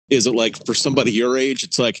is it like for somebody your age,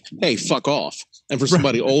 it's like, hey, fuck off. And for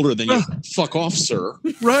somebody older than you, fuck off, sir.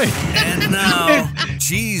 Right. And now,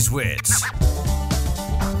 Cheese Wits.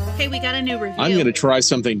 Hey, we got a new review. I'm going to try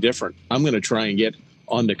something different. I'm going to try and get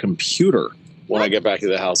on the computer when I get back to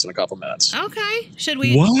the house in a couple minutes. Okay. Should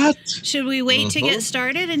we wait to get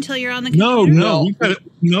started until you're on the computer?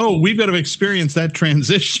 We've got to experience that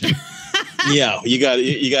transition. Yeah, you got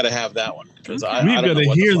to have that one because we've got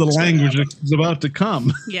to hear the language that's about to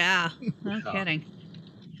come. Yeah, no kidding.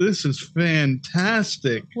 This is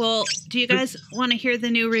fantastic. Well, do you guys want to hear the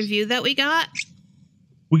new review that we got?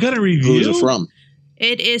 We got a review. Who's it from?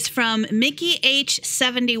 It is from Mickey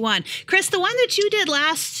H71. Chris, the one that you did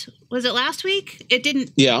last week? It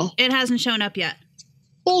didn't. Yeah. It hasn't shown up yet.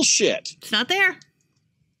 Bullshit. It's not there.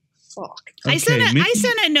 Fuck. I sent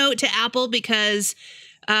a note to Apple because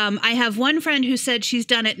I have one friend who said she's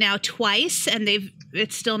done it now twice and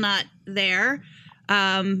it's still not there.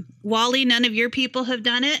 Wally, none of your people have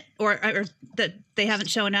done it or that they haven't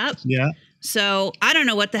shown up. Yeah. So I don't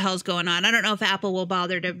know what the hell's going on. I don't know if Apple will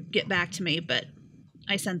bother to get back to me, but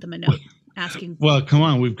I sent them a note asking. Well, come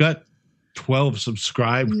on. We've got 12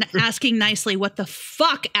 subscribers. Asking nicely, what the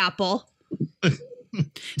fuck, Apple?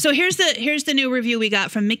 So here's the new review we got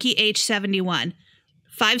from Mickey H71.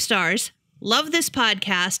 5 stars. Love this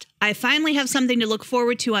podcast. I finally have something to look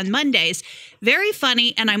forward to on Mondays. Very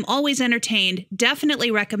funny, and I'm always entertained. Definitely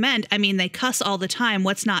recommend. I mean, they cuss all the time.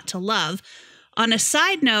 What's not to love? On a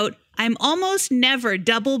side note, I'm almost never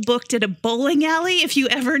double booked at a bowling alley if you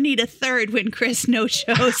ever need a third when Chris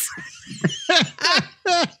no-shows.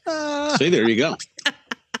 See, there you go.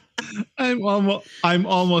 I'm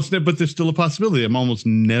almost, but there's still a possibility. I'm almost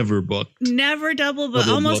never booked. Never double booked.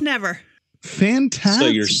 Almost never. Fantastic. So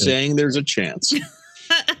you're saying there's a chance.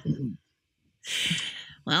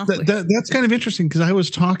 Well, that's kind of interesting because I was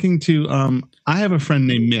talking to, I have a friend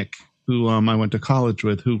named Mick who I went to college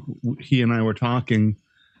with, who he and I were talking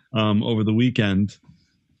over the weekend,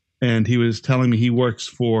 and he was telling me he works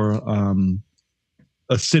for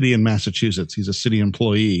a city in Massachusetts. He's a city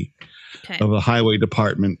employee of a highway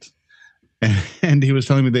department, and he was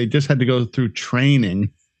telling me they just had to go through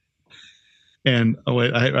training. And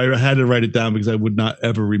I had to write it down because I would not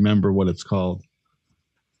ever remember what it's called.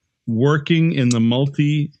 Working in the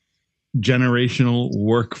multi-generational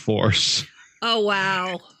workforce. Oh,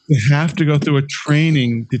 wow. You have to go through a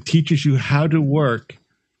training that teaches you how to work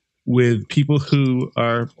with people who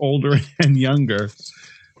are older and younger.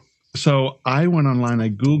 So I went online, I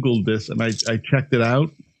Googled this, and I checked it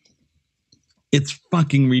out. It's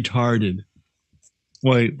fucking retarded.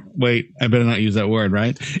 Wait, I better not use that word,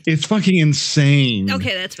 right? It's fucking insane.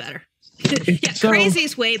 Okay, that's better. Yeah,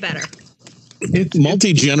 crazy's way better. It's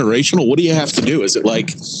multi-generational. What do you have to do? Is it like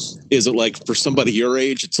for somebody your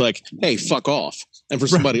age, it's like, hey, fuck off. And for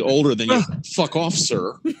somebody older than you, fuck off,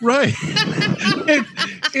 sir. Right.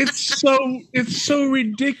 It's so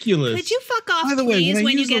ridiculous. Could you fuck off, by the way, please,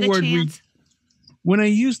 when you get a chance? When I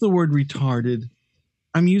use the word retarded,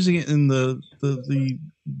 I'm using it in the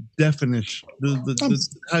definition,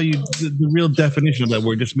 the real definition of that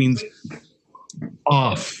word just means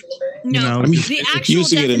off. No, the actual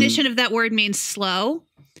definition of that word means slow.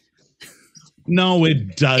 No,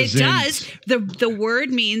 it doesn't. It does. The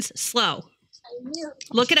word means slow.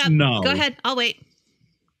 Look it up. No. Go ahead. I'll wait.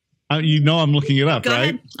 I'm looking it up, Go right?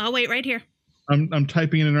 ahead. I'll wait right here. I'm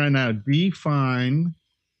typing it in right now. Define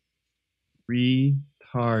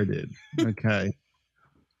retarded. Okay.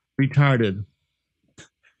 Retarded.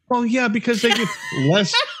 Well, yeah, because they get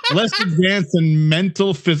less advanced in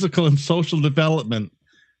mental, physical, and social development.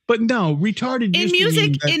 But no, retarded. In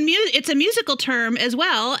music, it's a musical term as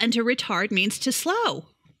well, and to retard means to slow.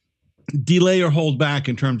 Delay or hold back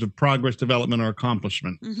in terms of progress, development, or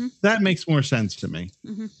accomplishment. Mm-hmm. That makes more sense to me.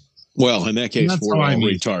 Mm-hmm. Well, in that case, we're all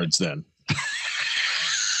retards then.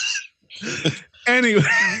 Anyway,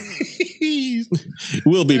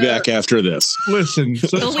 we'll be back after this. Listen,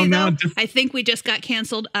 I think we just got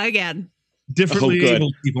canceled again. Differently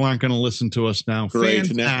able people aren't going to listen to us now. Great.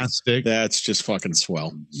 Fantastic. That's just fucking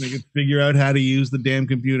swell. They can figure out how to use the damn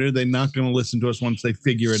computer. They're not going to listen to us once they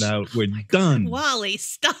figure it out. We're done. Wally,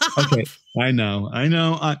 stop. Okay. I know.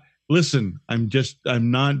 Listen, I'm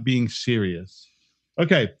not being serious.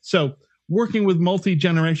 Okay. So working with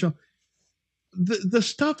multi-generational, the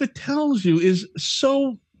stuff it tells you is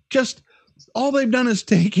so just all they've done is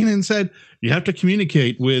taken and said, you have to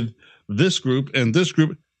communicate with this group and this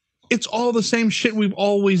group. It's all the same shit we've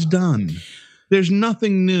always done. There's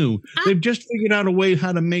nothing new. They've just figured out a way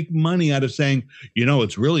how to make money out of saying,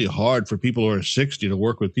 it's really hard for people who are 60 to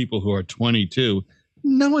work with people who are 22.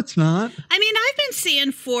 No, it's not. I mean, I've been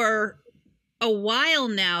seeing for a while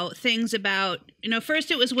now things about,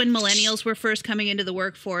 first it was when millennials were first coming into the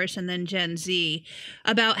workforce and then Gen Z,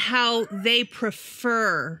 about how they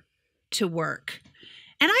prefer to work.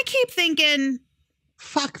 And I keep thinking,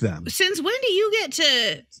 fuck them. Since when do you get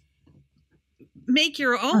to make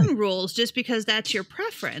your own rules just because that's your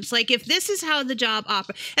preference? Like, if this is how the job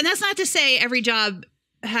operates, and that's not to say every job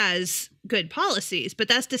has good policies, but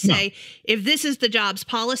that's to say if this is the job's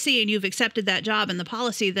policy and you've accepted that job and the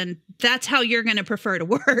policy, then that's how you're going to prefer to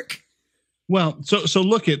work. Well, so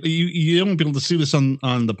look at you won't be able to see this on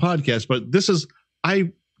the podcast, but this is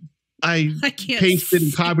I pasted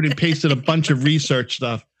and copied and pasted a bunch of research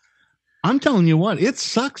stuff. I'm telling you what, it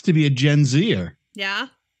sucks to be a Gen Zer. Yeah.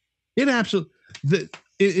 It absolutely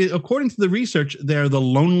according to the research, they're the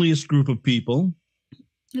loneliest group of people.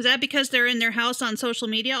 Is that because they're in their house on social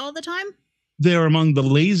media all the time? They're among the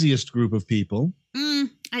laziest group of people.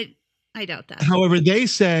 I doubt that. However, they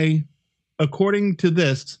say, according to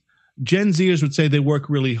this, Gen Zers would say they work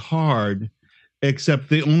really hard, except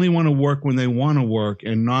they only want to work when they want to work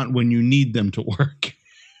and not when you need them to work.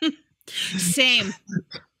 Same.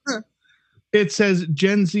 It says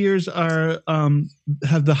Gen Zers are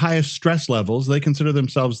have the highest stress levels. They consider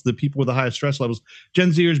themselves the people with the highest stress levels.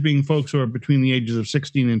 Gen Zers being folks who are between the ages of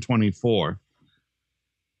 16 and 24.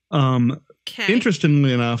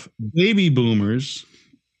 Interestingly enough, baby boomers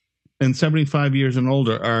and 75 years and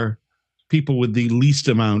older are people with the least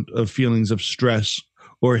amount of feelings of stress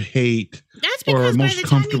or hate. That's because by the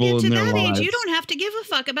time you get to that lives. age, you don't have to give a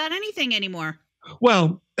fuck about anything anymore.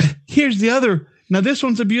 Well, here's the other. Now, this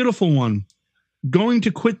one's a beautiful one. Going to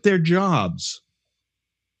quit their jobs.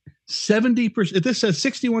 70%. This says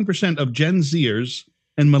 61% of Gen Zers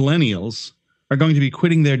and millennials are going to be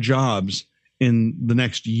quitting their jobs in the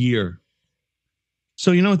next year.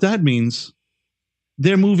 So you know what that means?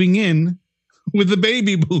 They're moving in with the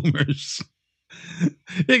baby boomers.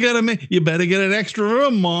 You better get an extra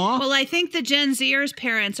room, Ma. Well, I think the Gen Zers'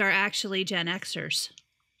 parents are actually Gen Xers.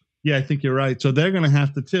 Yeah, I think you're right. So they're going to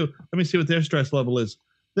have to too. Let me see what their stress level is.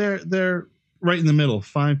 They're right in the middle,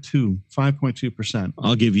 5.2%.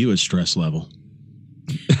 I'll give you a stress level.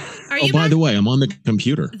 By the way, I'm on the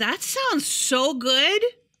computer. That sounds so good.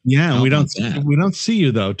 Yeah, we don't see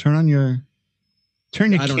you though. Turn your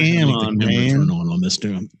cam on, man. Turn on this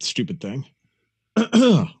stupid thing.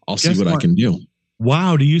 I'll see what I can do.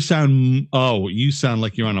 Wow, do you sound? Oh, you sound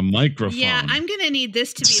like you're on a microphone. Yeah, I'm gonna need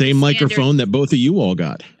this to be same microphone that both of you all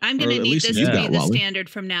got. I'm gonna need this to be the standard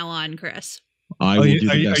from now on, Chris. Are you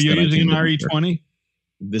using an RE20?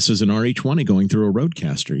 This is an RE20 going through a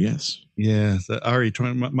Roadcaster. Yes. Yes, the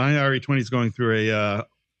RE20. My RE20 is going through a.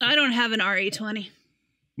 I don't have an RE20.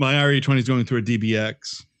 My RE20 is going through a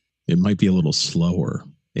DBX. It might be a little slower.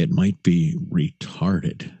 It might be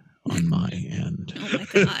retarded on my end. Oh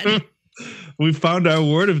my God. We found our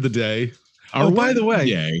word of the day. By the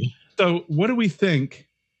way, so what do we think?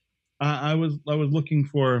 I was looking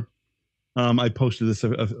for. I posted this a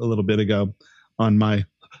little bit ago on my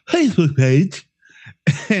Facebook page,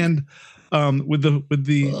 and so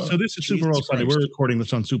this is Super Bowl Sunday. We're recording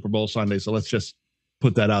this on Super Bowl Sunday, so let's just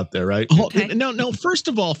put that out there, right? Okay. No. First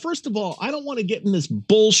of all, I don't want to get in this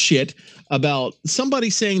bullshit about somebody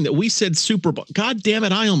saying that we said Super Bowl. God damn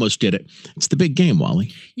it, I almost did it. It's the big game,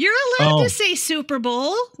 Wally. You're allowed to say Super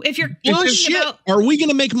Bowl if you're talking about. Are we going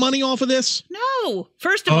to make money off of this? No.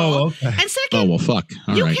 First of all, okay. And second, oh well, fuck.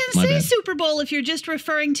 All you right, can say Super Bowl if you're just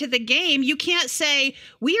referring to the game. You can't say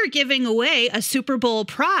we are giving away a Super Bowl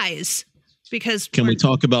prize because can we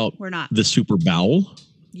talk about the Super Bowl?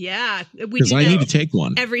 Yeah, because I need to take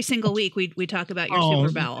one every single week. We talk about your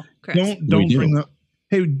Super Bowl, Chris. Don't bring the.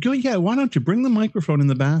 Hey, go. Yeah, why don't you bring the microphone in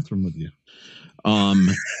the bathroom with you?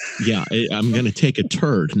 Yeah, I'm going to take a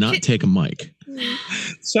turd, not take a mic.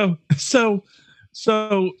 So,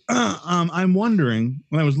 I'm wondering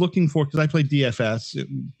when I was looking for, because I play DFS,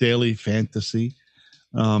 daily fantasy,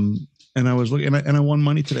 and I was looking, and I won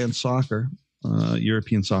money today in soccer,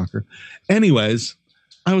 European soccer. Anyways,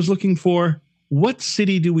 I was looking for. What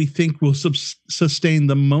city do we think will sustain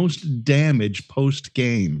the most damage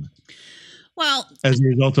post-game? Well, as a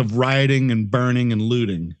result of rioting and burning and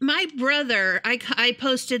looting. My brother, I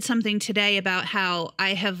posted something today about how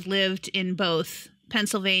I have lived in both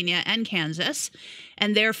Pennsylvania and Kansas,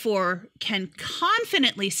 and therefore can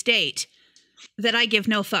confidently state that I give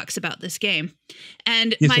no fucks about this game.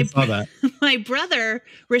 And yes, I saw that. My brother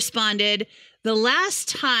responded, the last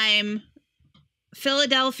time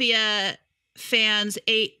Philadelphia fans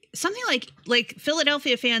ate something like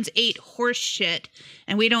Philadelphia fans ate horse shit,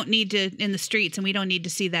 and we don't need to in the streets, and we don't need to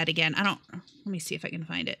see that again. Let me see if I can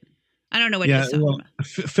find it. I don't know what he's talking about.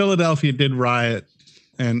 Philadelphia did riot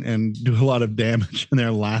and do a lot of damage in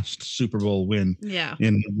their last Super Bowl win. Yeah.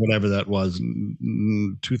 In whatever that was,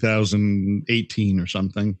 2018 or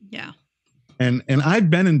something. Yeah. And I've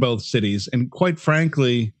been in both cities, and quite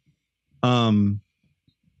frankly, the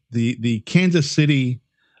Kansas City,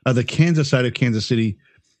 the Kansas side of Kansas City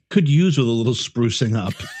could use with a little sprucing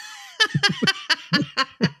up.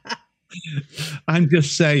 I'm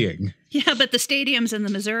just saying. Yeah, but the stadium's in the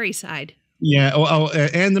Missouri side. Yeah,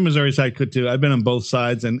 and the Missouri side could too. I've been on both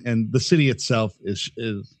sides, and the city itself is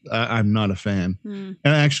I'm not a fan. And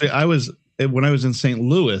actually, when I was in St.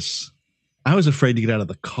 Louis, I was afraid to get out of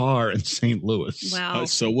the car in St. Louis. Wow.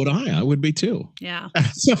 So would I. I would be too. Yeah.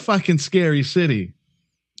 It's a fucking scary city.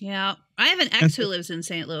 Yeah. I have an ex who lives in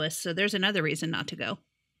St. Louis, so there's another reason not to go.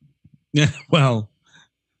 Yeah. Well,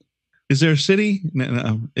 is there a city?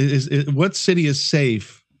 No. What city is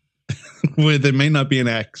safe where there may not be an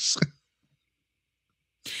ex?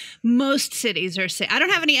 Most cities are safe. I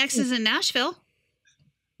don't have any exes in Nashville.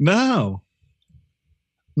 No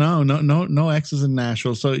exes in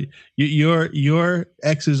Nashville. So your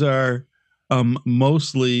exes are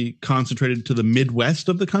mostly concentrated to the Midwest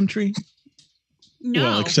of the country. No,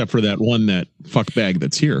 well, except for that one, that fuck bag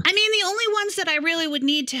that's here. I mean, the only ones that I really would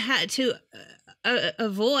need to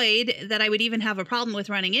avoid, that I would even have a problem with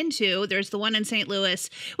running into, there's the one in St. Louis,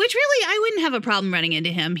 which really I wouldn't have a problem running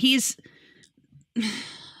into him. He's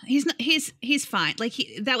fine. Like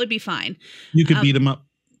that would be fine. You could beat him up.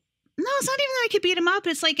 No, it's not even that I could beat him up.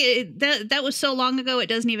 It's like that was so long ago, it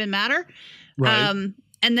doesn't even matter. Right.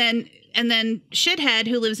 And then Shithead,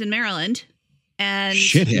 who lives in Maryland, and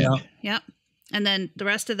Shithead. Yep. And then the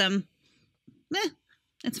rest of them,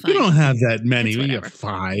 it's fine. You don't have that many. It's We whatever. have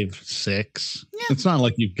 5, 6. Yeah. It's not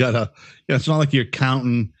like you've got it's not like you're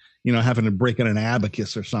counting, having to break out an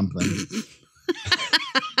abacus or something.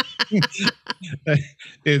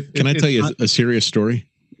 Can I tell you a serious story?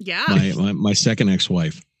 Yeah. My second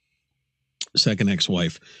ex-wife,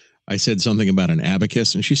 I said something about an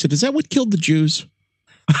abacus, and she said, "Is that what killed the Jews?"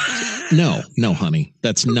 No, honey,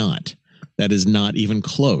 that's not. That is not even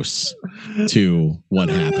close to what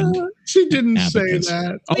happened. She didn't Abacus. say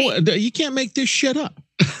that. Oh, you can't make this shit up.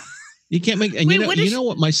 You can't make. And Wait, you know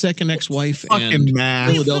what my second ex-wife and Fucking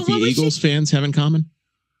math. Philadelphia Wait, what was Eagles fans have in common?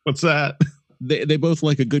 What's that? They both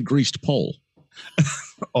like a good greased pole.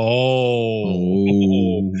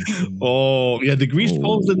 Oh, yeah. The greased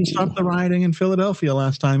poles didn't stop the rioting in Philadelphia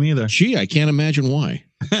last time either. Gee, I can't imagine why.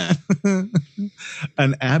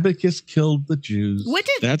 An abacus killed the Jews.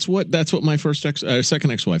 That's what my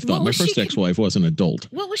second ex-wife thought. What My was first she- ex-wife was an adult.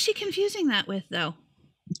 What was she confusing that with, though?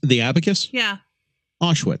 The abacus? Yeah.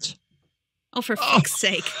 Auschwitz. Oh, for fuck's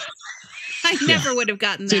sake! I never would have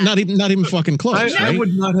gotten that. See, not even fucking close. I right?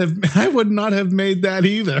 would not have made that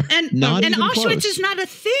either. and Not even Auschwitz close. is not a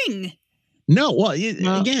thing. No, well,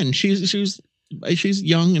 again, she's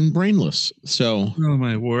young and brainless. So, Oh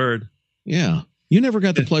my word! yeah, you never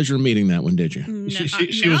got the pleasure of meeting that one, did you? No,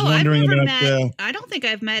 She was wondering I've never about. I don't think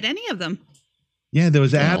I've met any of them. Yeah, there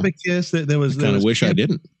was Well, abacus. There was. Kind of wish I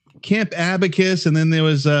didn't. Camp Abacus, and then there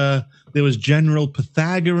was General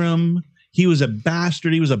Pythagoras. He was a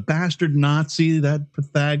bastard. He was a bastard Nazi. That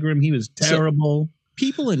Pythagoras. He was terrible.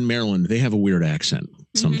 People in Maryland, they have a weird accent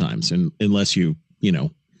sometimes, and unless you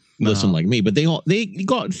listen like me, but they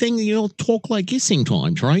got thing talk like this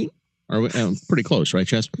sometimes, right? Or pretty close, right,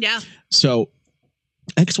 Chess? Yeah. So,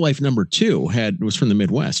 ex-wife number 2 was from the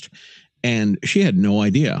Midwest, and she had no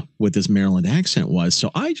idea what this Maryland accent was.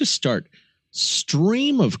 So I just start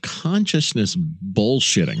stream of consciousness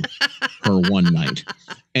bullshitting her one night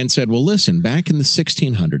and said, well, listen, back in the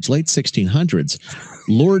 1600s, late 1600s,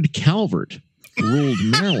 Lord Calvert ruled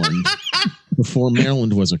Maryland before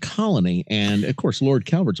Maryland was a colony. And of course, Lord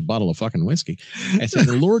Calvert's a bottle of fucking whiskey. I said,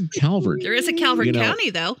 Lord Calvert. There is a Calvert County,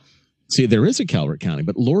 though. See, there is a Calvert County,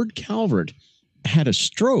 but Lord Calvert had a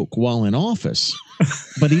stroke while in office,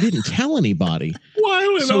 but he didn't tell anybody.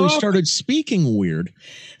 So he started speaking weird,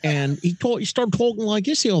 and he started talking like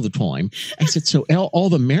this all the time. I said, so all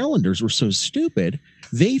the Marylanders were so stupid,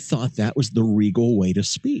 they thought that was the regal way to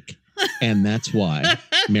speak. And that's why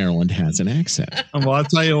Maryland has an accent. Well, I'll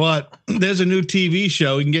tell you what, there's a new TV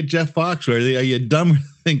show. You can get Jeff Foxworthy. Are you dumber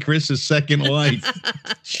than Chris's second wife?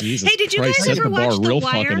 Jesus Hey, did you Christ, guys set ever the bar watch The real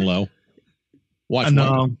Wire? fucking low. Watch what?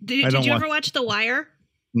 No. Did you ever watch The Wire?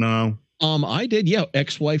 No. I did. Yeah.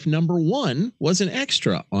 Ex-wife number 1 was an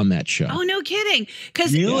extra on that show. Oh, no kidding.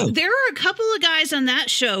 Because Really? there are a couple of guys on that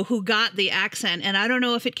show who got the accent, and I don't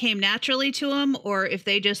know if it came naturally to them or if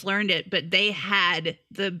they just learned it, but they had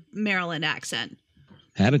the Maryland accent.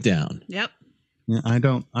 Had it down. Yep. Yeah,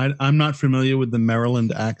 I'm not familiar with the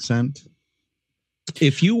Maryland accent.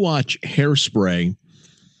 If you watch Hairspray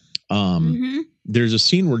There's a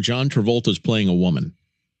scene where John Travolta's playing a woman,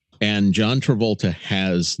 and John Travolta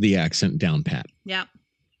has the accent down pat. Yeah.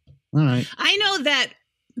 All right. I know that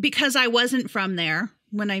because I wasn't from there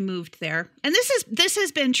when I moved there. And this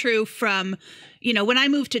has been true from, when I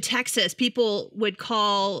moved to Texas, people would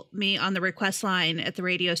call me on the request line at the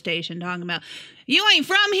radio station talking about, you ain't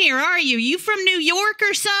from here, are you? You from New York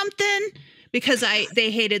or something? Because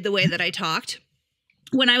they hated the way that I talked.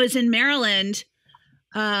 When I was in Maryland,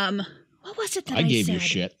 what was it that I gave said? you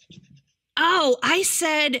shit. Oh, I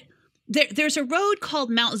said there's a road called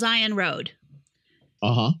Mount Zion Road.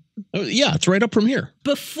 Uh-huh. Yeah, it's right up from here.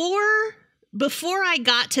 Before I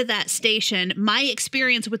got to that station, my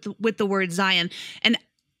experience with the word Zion, and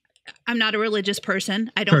I'm not a religious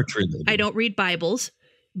person. I don't read Bibles,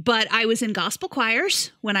 but I was in gospel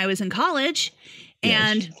choirs when I was in college,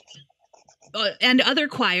 and other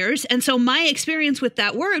choirs, and so my experience with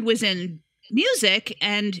that word was in music,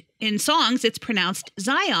 and in songs it's pronounced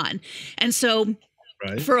Zion. And so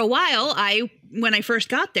for a while, when I first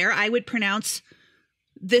got there, I would pronounce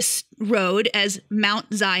this road as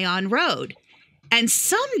Mount Zion Road. And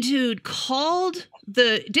some dude didn't call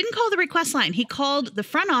the request line. He called the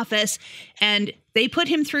front office, and they put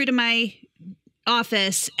him through to my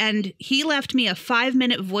office, and he left me a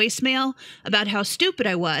 5-minute voicemail about how stupid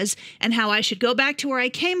I was and how I should go back to where I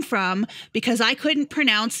came from because I couldn't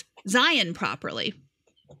pronounce Zion properly.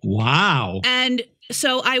 Wow. And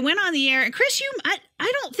so I went on the air, and Chris,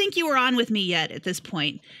 I don't think you were on with me yet at this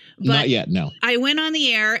point. But not yet, no. I went on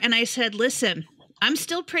the air and I said, listen, I'm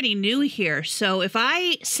still pretty new here. So if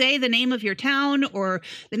I say the name of your town or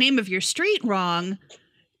the name of your street wrong,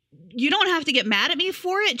 you don't have to get mad at me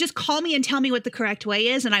for it. Just call me and tell me what the correct way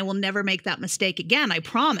is, and I will never make that mistake again. I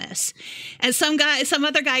promise. And some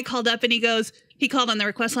other guy called up, and he called on the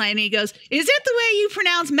request line, and he goes, is it the way you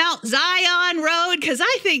pronounce Mount Zion Road? Because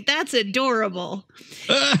I think that's adorable.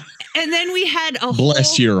 And then we had a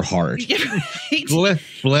bless your heart. Right?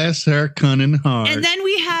 Bless her cunning heart. And then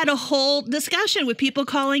we had a whole discussion with people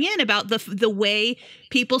calling in about the way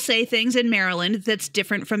people say things in Maryland that's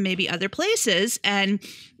different from maybe other places. And,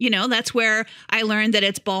 that's where I learned that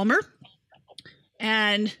it's Balmer.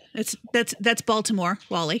 And that's Baltimore,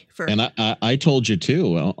 Wally. And I told you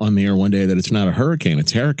too on the air one day that it's not a hurricane,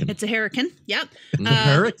 it's hurricane. It's a hurricane. Yep.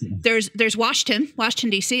 Hurricane. There's Washington.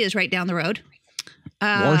 Washington, D.C. is right down the road.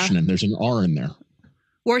 Washington. There's an R in there.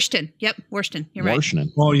 Washington. Yep. Washington. You're right.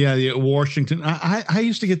 Washington. Oh yeah, Washington. I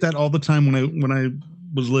used to get that all the time when I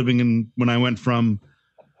was living when I went from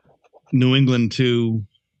New England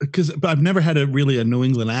because I've never had a New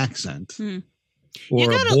England accent. Or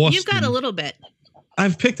you've got a little bit.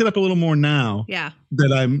 I've picked it up a little more now. Yeah.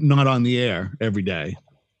 That I'm not on the air every day,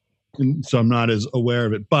 and so I'm not as aware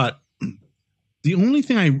of it. But the only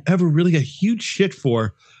thing I ever really got huge shit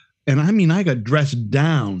for, and I mean I got dressed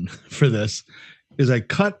down for this, is I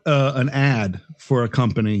cut an ad for a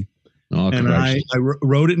company, and I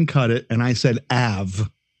wrote it and cut it, and I said Ave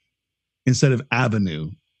instead of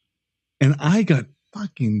Avenue, and I got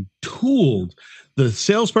fucking tooled. The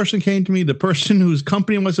salesperson came to me, the person whose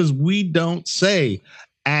company was, says, we don't say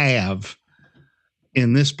Ave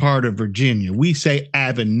in this part of Virginia. We say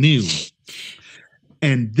Avenue.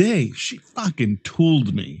 And she fucking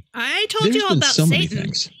tooled me. I told you all about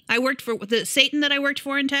Satan. I worked for the Satan that I worked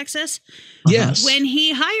for in Texas. Yes. When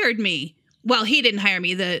he hired me, well, he didn't hire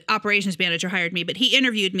me. The operations manager hired me, but he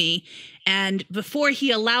interviewed me. And before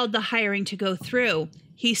he allowed the hiring to go through,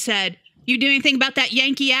 he said, you do anything about that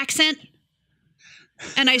Yankee accent?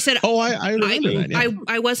 And I said, oh, I remember that. Yeah.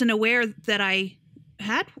 I wasn't aware that I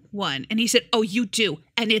had one. And he said, oh, you do.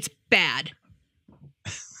 And it's bad.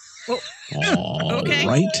 Okay.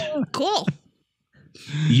 Right. Cool.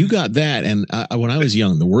 You got that. And when I was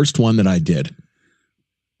young, the worst one that I did,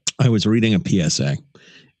 I was reading a PSA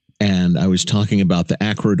and I was talking about the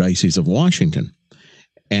Acrodices of Washington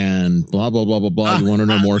and blah, blah, blah, blah, blah. You want to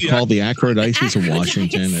know more? Yeah. Call the Acrodices of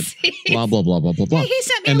Washington and blah, blah, blah, blah, blah, blah. He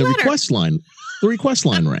sent me and a the letter. request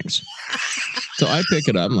line rings. So I pick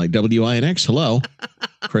it up. I'm like, WINX, hello,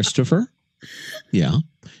 Christopher. Yeah.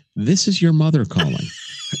 This is your mother calling.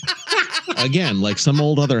 Again, like some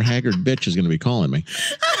old other haggard bitch is going to be calling me.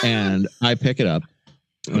 And I pick it up.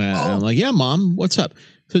 I'm like, yeah, Mom, what's up?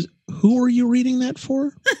 She says, who are you reading that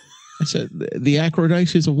for? I said, the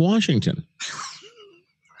Acrodices of Washington.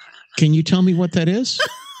 Can you tell me what that is?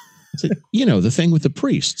 I said, the thing with the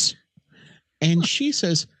priests. And she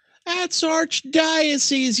says, that's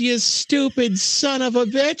Archdiocese, you stupid son of a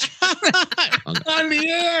bitch. On the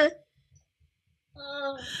air.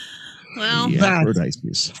 Well,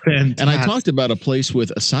 Acrodices. And I talked about a place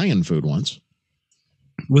with a cyan food once.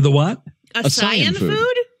 With a what? A cyan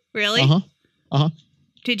food? Really? Uh-huh.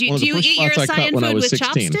 Did One you of the do you first eat your spots I caught Asayan when I food was with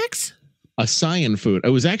 16. chopsticks? Asayan food. It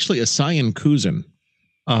was actually Asayan cuisine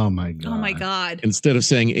Oh my god. Oh my god. instead of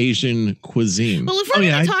saying Asian cuisine. Well, if we're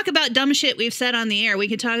going to talk about dumb shit we've said on the air, we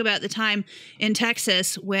could talk about the time in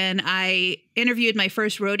Texas when I interviewed my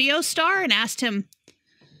first rodeo star and asked him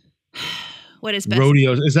what his best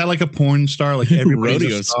Rodeo. Is that like a porn star? Like everybody's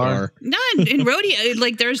rodeo a star? No, in rodeo,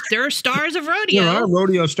 like there are stars of rodeo. There are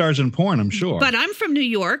rodeo stars in porn, I'm sure. But I'm from New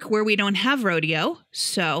York, where we don't have rodeo,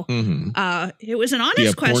 so it was an Do you honest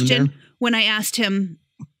have porn question there? when I asked him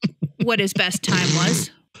what his best time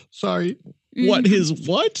was. Sorry. What his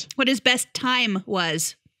what? What his best time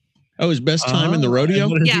was. Oh, his best time in the rodeo?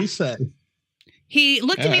 What did Yeah. he say? He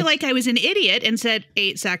looked at me Yes. like I was an idiot and said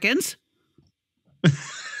 8 seconds.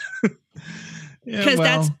 Because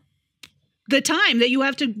that's the time that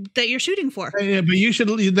you're shooting for. Yeah, but you should.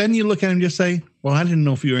 Then you look at him and just say, "Well, I didn't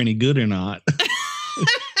know if you were any good or not."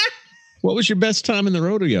 What was your best time in the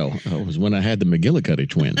rodeo? Oh, it was when I had the McGillicuddy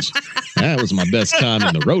twins. That was my best time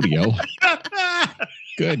in the rodeo.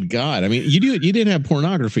 Good God. I mean, you did have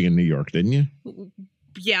pornography in New York, didn't you?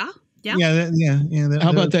 Yeah. yeah.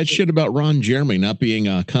 How about that shit about Ron Jeremy not being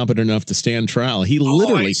competent enough to stand trial? He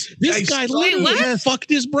literally, this guy literally what? fucked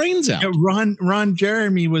his brains out. Yeah, Ron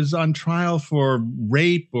Jeremy was on trial for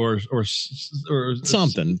rape or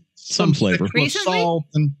Something, some flavor. Recently? assault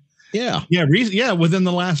and Yeah. within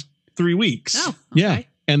the last 3 weeks. Oh, okay. Yeah.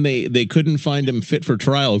 And they couldn't find him fit for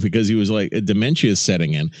trial because he was like dementia is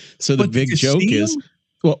setting in. So the But did big you joke see is, him?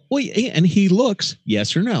 and he looks,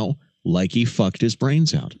 yes or no, like he fucked his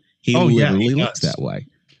brains out. He literally he looks does. that way.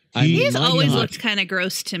 He's my always God. looked kind of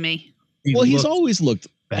gross to me. He Well, he's looked always looked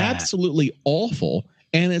bad. absolutely awful.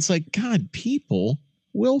 And it's like, God, people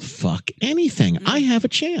will fuck anything. I have a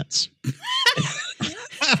chance.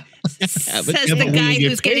 Says but the when guy you get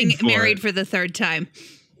who's getting paid for married it. for the third time.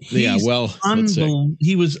 Yeah, He's well, let's see.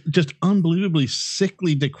 he was just unbelievably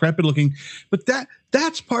sickly, decrepit looking. But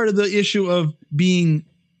that's part of the issue of being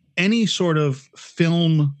any sort of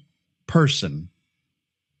film person.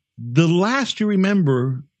 The last you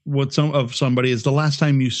remember somebody is the last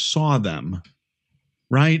time you saw them,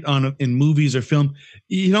 right? In movies or film.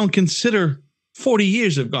 You don't consider 40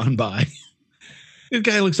 years have gone by. This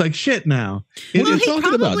guy looks like shit now. What are Well, you he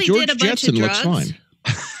talking about? probably George did a bunch of Jetson looks drugs. fine.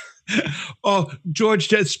 Oh, George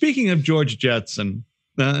Jetson. Speaking of George Jetson,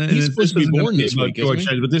 He's supposed to be born this week, isn't he?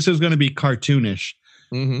 Jetson, but this is going to be cartoonish.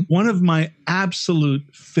 Mm-hmm. One of my absolute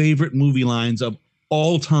favorite movie lines of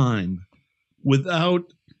all time, without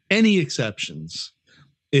any exceptions,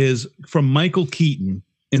 is from Michael Keaton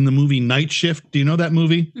in the movie Night Shift. Do you know that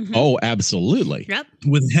movie? Mhm. Oh, absolutely. Yep.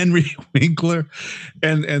 With Henry Winkler,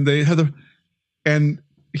 and they have and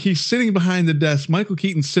he's sitting behind the desk. Michael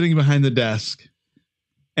Keaton's sitting behind the desk,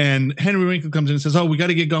 and Henry Winkler comes in and says, "Oh, we got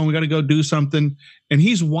to get going. We got to go do something." And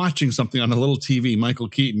he's watching something on a little TV. Michael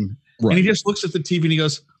Keaton, Right. and he just looks at the TV and he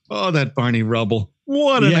goes, "Oh, that Barney Rubble!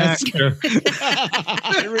 What an Yes. actor!"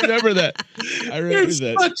 I remember that. It's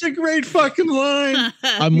such a great fucking line.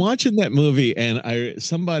 I'm watching that movie, and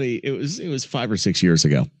it was 5 or 6 years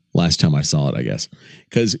ago. Last time I saw it, I guess,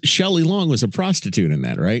 because Shelley Long was a prostitute in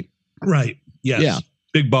that, right? Right? Yes. Yeah.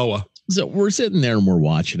 Big boa. So we're sitting there and we're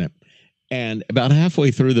watching it, and about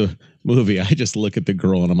halfway through the movie, I just look at the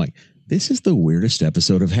girl and I'm like, "This is the weirdest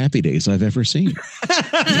episode of Happy Days I've ever seen."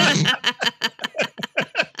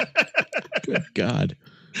 Good God.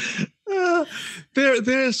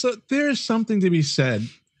 There's something to be said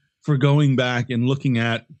for going back and looking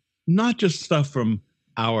at not just stuff from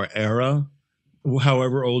our era,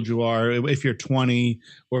 however old you are, if you're 20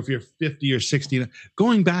 or if you're 50 or 60,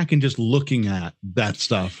 going back and just looking at that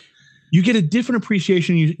stuff, you get a different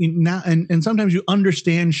appreciation. Now, and sometimes you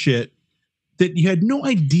understand shit that you had no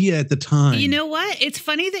idea at the time. You know what? It's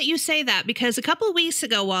funny that you say that because a couple of weeks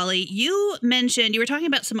ago, Wally, you were talking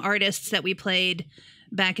about some artists that we played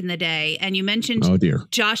back in the day, and you mentioned Oh dear.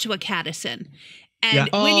 Joshua Caddison. And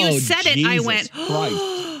Yeah. when you Oh, said it, I Jesus went,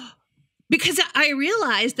 Christ. because I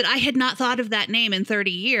realized that I had not thought of that name in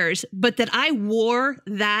 30 years, but that I wore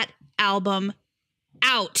that album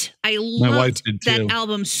out. I wife loved did that too.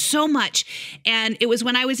 album so much. And it was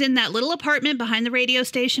when I was in that little apartment behind the radio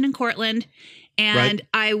station in Cortland. And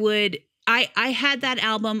I had that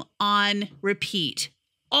album on repeat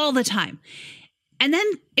all the time. And then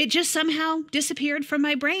it just somehow disappeared from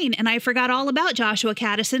my brain. And I forgot all about Joshua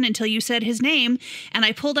Caddison until you said his name. And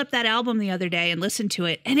I pulled up that album the other day and listened to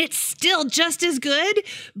it. And it's still just as good.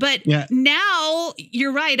 But now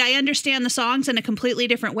you're right. I understand the songs in a completely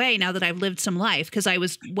different way now that I've lived some life. Because I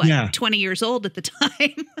was, 20 years old at the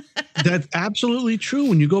time. That's absolutely true.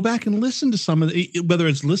 When you go back and listen to some of whether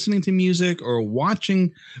it's listening to music or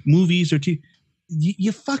watching movies or TV,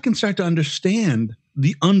 you fucking start to understand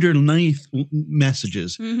the underneath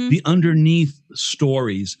messages, the underneath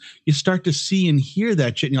stories. You start to see and hear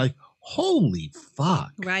that shit, and you're like, holy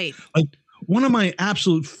fuck. Right. Like one of my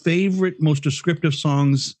absolute favorite, most descriptive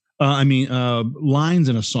songs, lines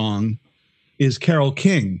in a song is Carole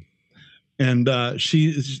King. And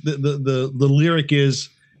the lyric is,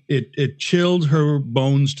 it chilled her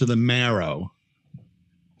bones to the marrow.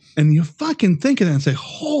 And you fucking think of that and say,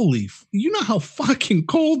 holy, you know how fucking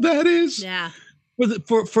cold that is? Yeah.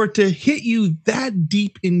 For it to hit you that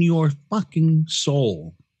deep in your fucking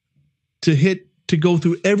soul, to go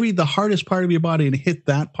through the hardest part of your body and hit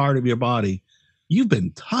that part of your body, you've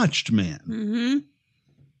been touched, man.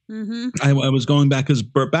 I was going back because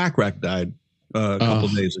Burt Bacharach died a couple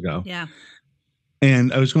of days ago. Yeah.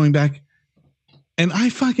 And I was going back, and I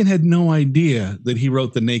fucking had no idea that he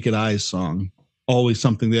wrote the Naked Eyes song, Always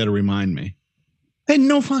Something There to Remind Me. I had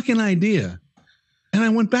no fucking idea. And I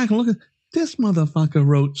went back and looked at this motherfucker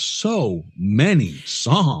wrote so many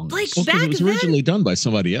songs. Like back it was originally done by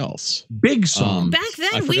somebody else. Big song. Back then,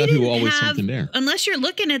 I forgot we didn't who Always have, Something There. unless you're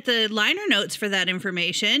looking at the liner notes for that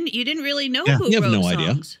information, you didn't really know who you have wrote no songs.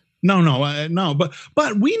 idea. No.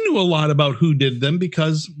 But we knew a lot about who did them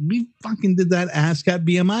because we fucking did that ASCAP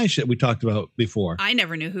BMI shit we talked about before. I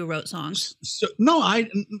never knew who wrote songs. So, no, I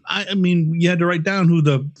mean, you had to write down who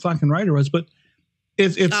the fucking writer was, but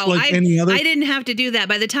it's like any other. I didn't have to do that.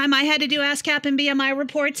 By the time I had to do ASCAP and BMI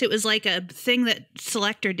reports, it was like a thing that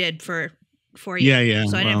Selector did for you. Yeah.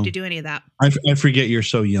 So I didn't have to do any of that. I forget you're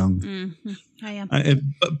so young. Mm-hmm. I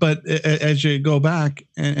am. But as you go back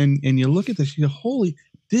and you look at this, you go, holy,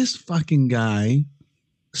 this fucking guy,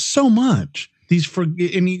 so much.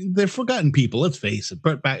 They're forgotten people. Let's face it.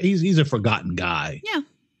 But he's a forgotten guy. Yeah.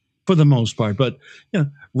 For the most part. But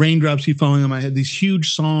Raindrops Keep Falling on My Head. These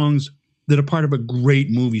huge songs that are part of a great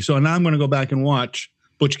movie. So now I'm going to go back and watch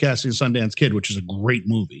Butch Cassidy and Sundance Kid, which is a great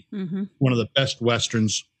movie. Mm-hmm. One of the best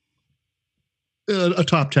Westerns, a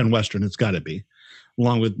top 10 Western, it's got to be,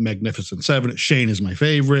 along with Magnificent Seven. Shane is my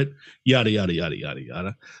favorite, yada, yada, yada, yada,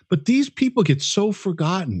 yada. But these people get so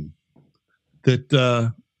forgotten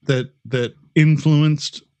that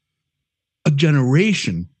influenced a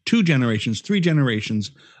generation, 2 generations, 3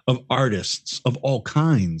 generations of artists of all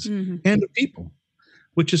kinds and of people.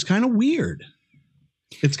 Which is kind of weird.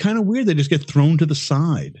 It's kind of weird they just get thrown to the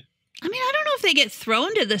side. I mean, I don't know if they get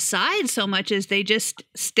thrown to the side so much as they just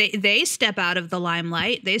they step out of the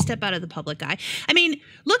limelight. They step out of the public eye. I mean,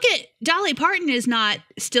 look at Dolly Parton is not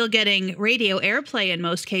still getting radio airplay in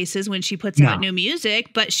most cases when she puts out new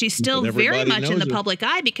music, but she's still very much in the public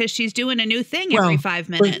eye because she's doing a new thing every 5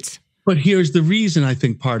 minutes. But here's the reason I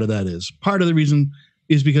think part of that is. Part of the reason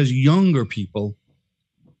is because younger people,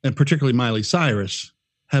 and particularly Miley Cyrus,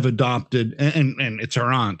 have adopted, and it's her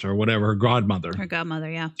aunt or whatever, her godmother. Her godmother,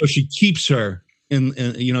 yeah. So she keeps her in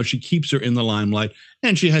the limelight,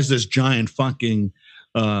 and she has this giant fucking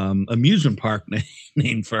amusement park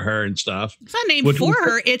named for her and stuff. It's not named for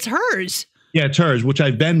her; it's hers. Yeah, it's hers, which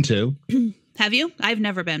I've been to. Have you? I've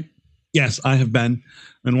never been. Yes, I have been.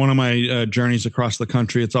 And one of my journeys across the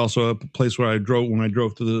country, it's also a place where I drove when I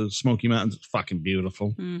drove to the Smoky Mountains. It's fucking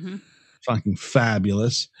beautiful. Mm-hmm. Fucking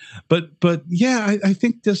fabulous. But yeah, I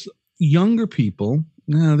think this younger people,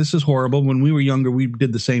 this is horrible. When we were younger, we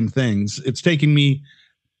did the same things. It's taken me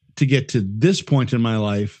to get to this point in my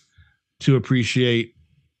life to appreciate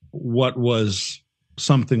what was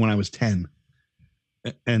something when I was 10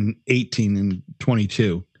 and 18 and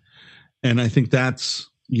 22. And I think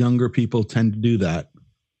that's younger people tend to do that,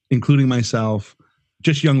 including myself.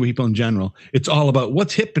 Just young people in general. It's all about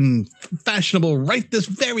what's hip and fashionable right this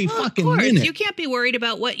very fucking minute. You can't be worried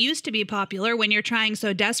about what used to be popular when you're trying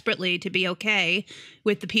so desperately to be okay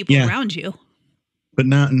with the people around you. But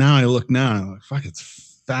now I look now, fuck,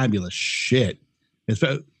 it's fabulous shit. This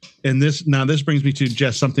brings me to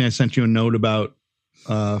Jess, something I sent you a note about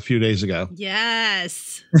a few days ago.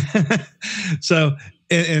 Yes. So,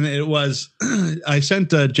 and it was, I sent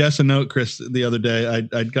Jess a note, Chris, the other day.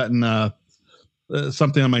 I'd gotten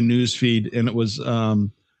something on my news feed, and it was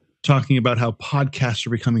talking about how podcasts are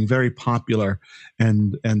becoming very popular,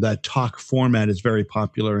 and that talk format is very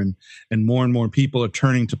popular, and more people are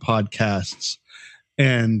turning to podcasts.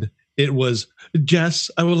 And It was, Jess,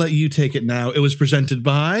 I will let you take it now. It was presented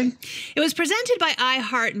by? It was presented by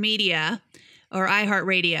iHeartMedia or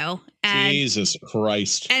iHeartRadio. And, Jesus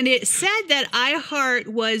Christ. And it said that iHeart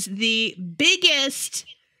was the biggest,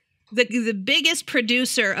 the biggest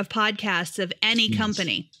producer of podcasts of any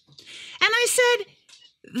company. And I said,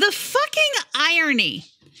 the fucking irony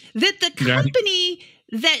that the company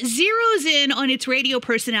that zeroes in on its radio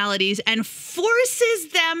personalities and forces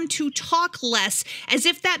them to talk less, as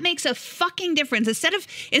if that makes a fucking difference.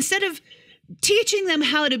 Instead of teaching them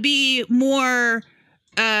how to be more,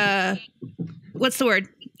 what's the word?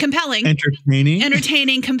 Compelling.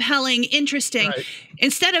 Entertaining, compelling, interesting. Right.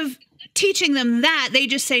 Instead of teaching them that, they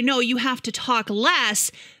just say, no, you have to talk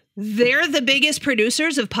less. They're the biggest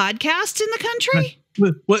producers of podcasts in the country.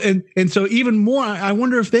 Well, and so even more, I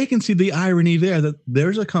wonder if they can see the irony there, that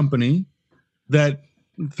there's a company that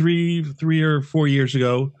three or 4 years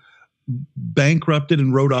ago bankrupted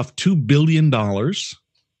and wrote off $2 billion.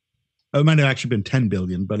 It might have actually been 10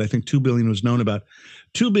 billion, but I think 2 billion was known about.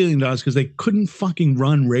 $2 billion because they couldn't fucking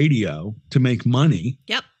run radio to make money.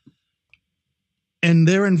 Yep. And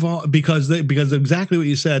they're involved because exactly what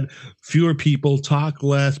you said, fewer people, talk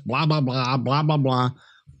less, blah, blah, blah, blah, blah, blah.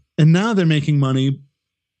 And now they're making money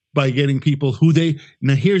by getting people who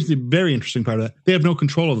now here's the very interesting part of that. They have no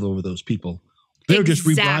control over those people. They're just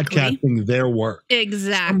rebroadcasting their work.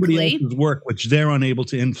 Exactly. Somebody else's work, which they're unable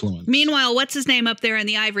to influence. Meanwhile, what's his name up there in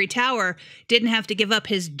the ivory tower didn't have to give up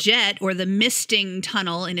his jet or the misting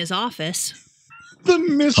tunnel in his office. The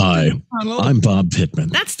misting tunnel. I'm Bob Pittman.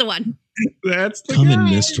 That's the one. That's the Come guy. and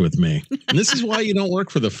mist with me. And this is why you don't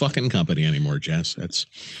work for the fucking company anymore, Jess. That's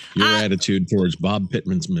your attitude towards Bob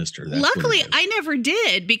Pittman's Mister. Luckily, I never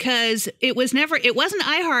did because it wasn't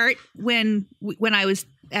iHeart when I was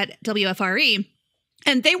at WFRE,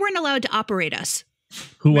 and they weren't allowed to operate us.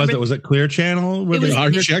 Who was it? Was it Clear Channel?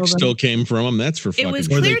 Our check still came from them. That's for fucking. It was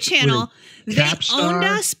Clear Channel. They owned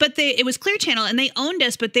us, but it was Clear Channel, and they owned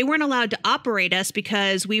us, but they weren't allowed to operate us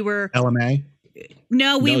because we were LMA.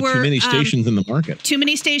 No, we were too many stations in the market. Too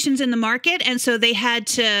many stations in the market, and so they had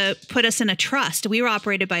to put us in a trust. We were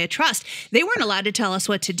operated by a trust. They weren't allowed to tell us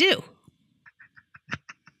what to do.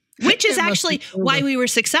 Which is actually why we were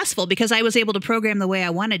successful, because I was able to program the way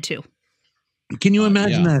I wanted to. Can you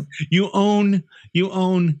imagine that? You own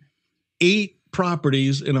 8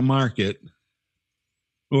 properties in a market,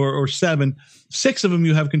 or 7. 6 of them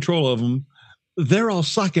you have control of them. They're all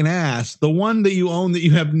sucking ass. The one that you own that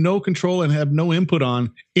you have no control and have no input on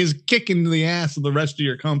is kicking the ass of the rest of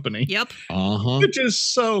your company. Yep. Which is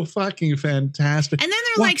so fucking fantastic. And then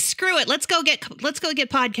they're like, screw it. Let's go get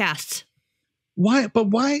podcasts. Why? But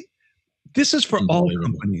why? This is for all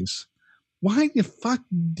companies. Why the fuck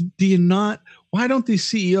do you not? Why don't these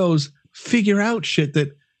CEOs figure out shit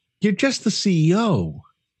that you're just the CEO?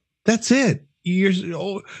 That's it.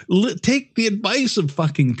 Take the advice of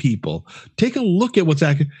fucking people. Take a look at what's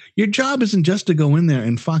happening. Your job isn't just to go in there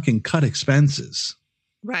and fucking cut expenses.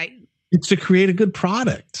 Right. It's to create a good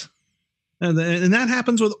product. And that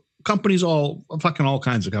happens with companies, all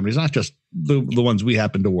kinds of companies, not just the ones we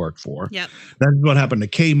happen to work for. Yep. That's what happened to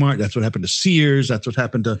Kmart. That's what happened to Sears. That's what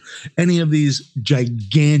happened to any of these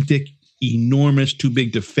gigantic, enormous, too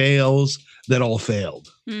big to fails that all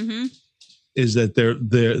failed. Mm-hmm. Is that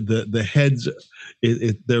the heads,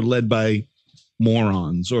 they're led by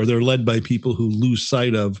morons, or they're led by people who lose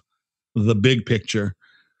sight of the big picture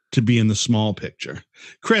to be in the small picture.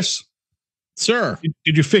 Chris, sir,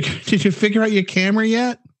 did you figure out your camera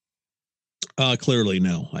yet? Clearly,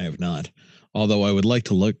 no, I have not. Although I would like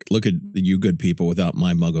to look at you good people without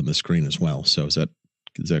my mug on the screen as well. So is that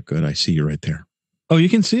good? I see you right there. Oh, you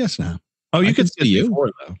can see us now. Oh, you can see you.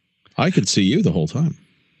 Before, though. I could see you the whole time.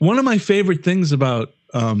 One of my favorite things about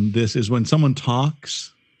this is when someone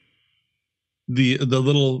talks, the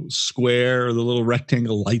little square or the little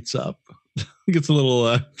rectangle lights up. Gets a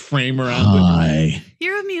little frame around it.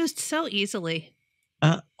 You're amused so easily.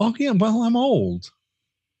 Yeah, well, I'm old.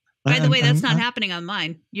 By the way, that's not happening on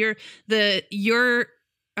mine.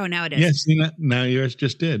 Oh, now it is. Yes, now yours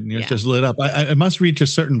just did. Yours just lit up. I must reach a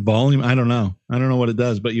certain volume. I don't know what it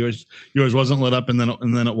does, but yours wasn't lit up, and then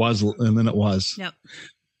it was. Yep.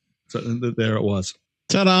 So there it was.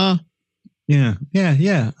 Ta-da! Yeah.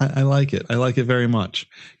 I like it. I like it very much.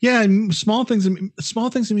 Yeah, small things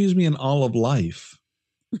amuse me in all of life.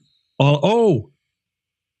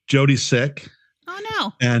 Jody's sick. Oh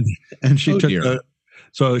no! And she took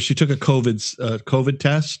a COVID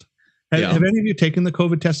test. Have any of you taken the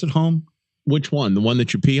COVID test at home? Which one? The one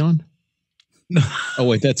that you pee on? Oh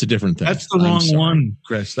wait, that's a different thing. That's the wrong one,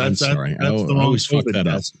 Chris. I'm sorry. That's the wrong COVID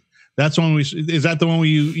test. That's the one is that the one where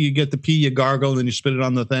you get the pee, you gargle, and then you spit it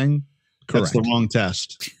on the thing? Correct. That's the wrong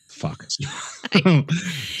test. Fuck.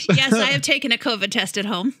 Yes, I have taken a COVID test at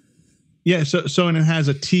home. Yeah, so and it has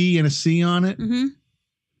a T and a C on it. Mm-hmm.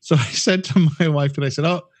 So I said to my wife, and I said,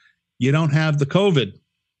 "Oh, you don't have the COVID."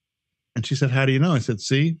 And she said, "How do you know?" I said,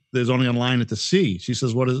 "See, there's only a line at the C." She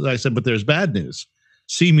says, "What is it?" I said, "But there's bad news.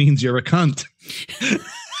 C means you're a cunt."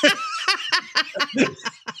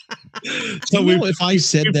 So if I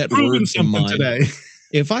said that word to mine today,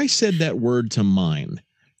 if I said that word to mine,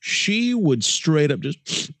 she would straight up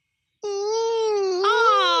just.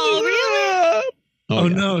 Oh, really? Oh,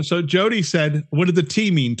 yeah. no. So Jody said, "What did the T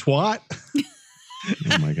mean? Twat?"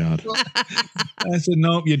 Oh my God. I said,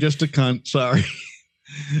 "Nope, you're just a cunt. Sorry."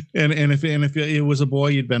 And if it was a boy,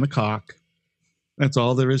 you'd been a cock. That's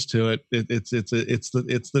all there is to it. It's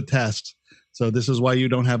the test. So this is why you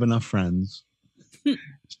don't have enough friends.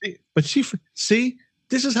 But see,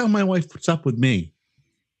 this is how my wife puts up with me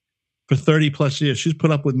for 30 plus years. She's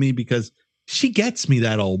put up with me because she gets me,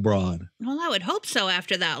 that old broad. Well, I would hope so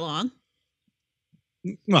after that long.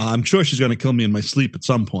 Well, I'm sure she's going to kill me in my sleep at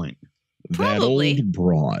some point. Probably. That old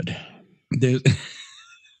broad.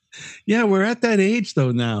 Yeah, we're at that age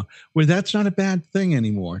though now where that's not a bad thing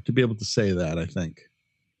anymore to be able to say that. I think.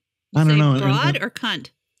 I don't know. Broad or cunt?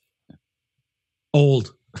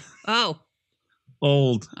 Old. Oh.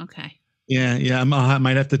 Old. Okay. Yeah. I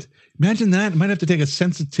might have to imagine that. I might have to take a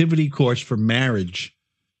sensitivity course for marriage.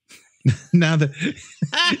 Now that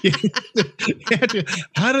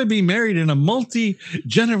how to be married in a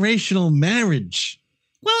multi-generational marriage.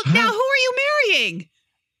 Well, now who are you marrying?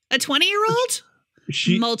 A 20-year-old?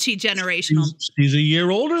 Multi-generational. She's a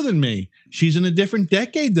year older than me. She's in a different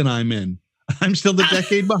decade than I'm in. I'm still the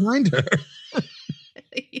decade behind her.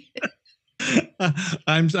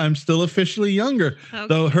 I'm still officially younger. Okay.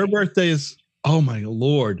 Though her birthday is, oh my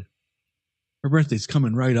Lord. Her birthday's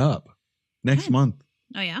coming right up next month.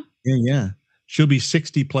 Oh yeah? Yeah. She'll be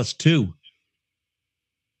 60 plus 2.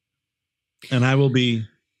 And I will be,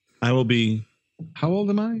 how old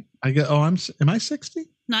am I? Am I 60?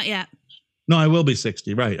 Not yet. No, I will be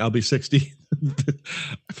 60. Right. I'll be 60.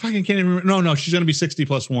 I fucking can't even remember. No, she's going to be 60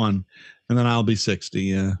 plus 1. And then I'll be 60.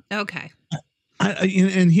 Yeah. Okay.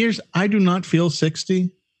 I do not feel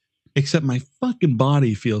 60, except my fucking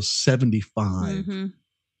body feels 75. Mm-hmm.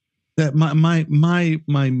 That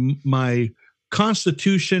my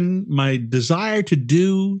constitution, my desire to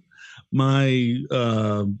do, my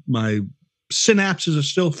synapses are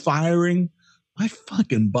still firing. My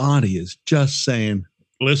fucking body is just saying,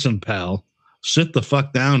 "Listen, pal, sit the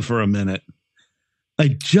fuck down for a minute."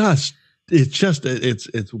 It's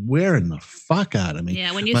wearing the fuck out of me.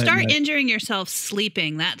 Yeah, when you start injuring yourself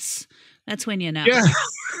sleeping, that's when you know. Yeah.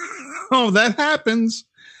 Oh, that happens.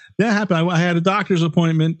 That happened. I had a doctor's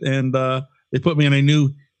appointment, and they put me on a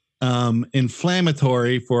new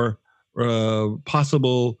inflammatory for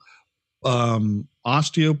possible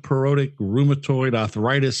osteoporotic rheumatoid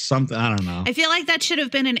arthritis, something. I don't know. I feel like that should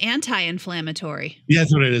have been an anti-inflammatory. Yeah,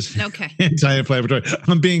 that's what it is. Okay. Anti-inflammatory.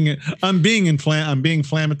 I'm being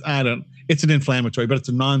inflammatory. It's an inflammatory, but it's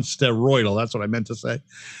a non-steroidal. That's what I meant to say.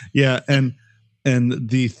 Yeah, and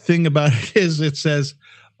the thing about it is, it says,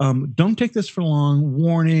 don't take this for long.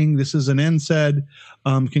 Warning: this is an NSAID,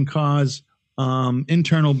 can cause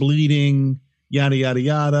internal bleeding. Yada yada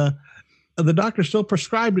yada. The doctor still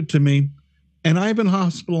prescribed it to me, and I've been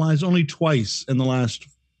hospitalized only twice in the last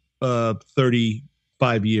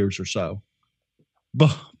 35 years or so.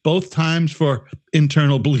 Both times for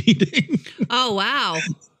internal bleeding. Oh, wow.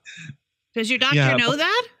 Does your doctor know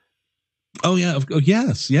that? Oh, yeah.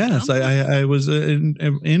 Yes. Okay. I was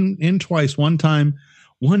in twice. One time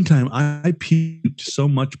I puked so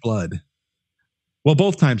much blood. Well,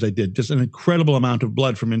 both times I did, just an incredible amount of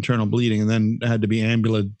blood from internal bleeding, and then had to be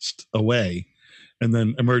ambulanced away, and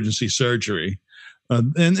then emergency surgery.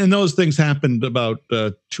 And those things happened about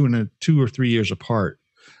 2 or 3 years apart.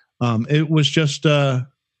 It was just, and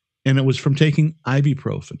it was from taking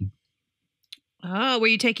ibuprofen. Oh, were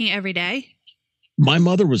you taking it every day? My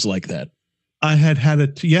mother was like that. I had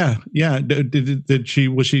it. Yeah. Did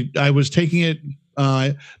she? I was taking it.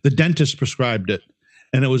 The dentist prescribed it,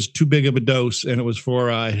 and it was too big of a dose, and it was for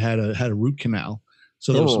I had a root canal,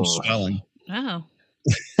 so there was some swelling. Oh.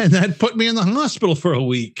 And that put me in the hospital for a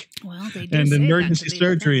week. Well, they do and say emergency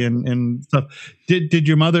surgery and stuff. Did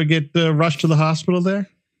your mother get rushed to the hospital there?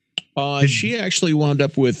 She actually wound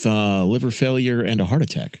up with liver failure and a heart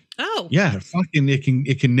attack. Oh. Yeah, fucking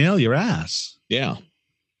it can nail your ass. Yeah.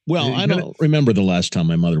 Well, I don't remember the last time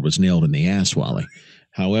my mother was nailed in the ass, Wally.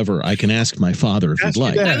 However, I can ask my father if Ask you'd your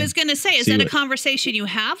like. dad. I was going to say, is See that a what- conversation you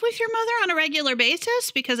have with your mother on a regular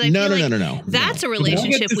basis? Because I No, feel no, like no, no, no. that's No. a I get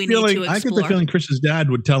relationship the we feeling- need to I get the explore. feeling Chris's dad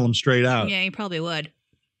would tell him straight out. Yeah, he probably would.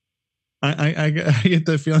 I get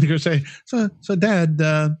the feeling Chris say, so Dad,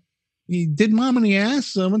 you did Mom in the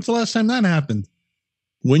ass? When's the last time that happened?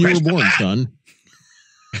 When you were Christopher. born, son.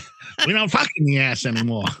 We don't fuck in the ass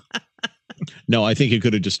anymore. No, I think you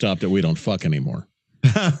could have just stopped at "we don't fuck anymore."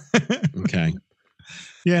 Okay.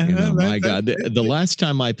 Yeah. You know, that- my God, that- the last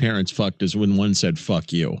time my parents fucked is when one said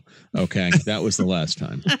 "fuck you." Okay, that was the last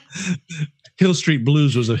time. Hill Street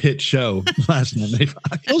Blues was a hit show last time they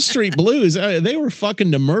fucked. Hill Street Blues, they were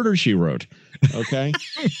fucking to Murder, She Wrote. Okay,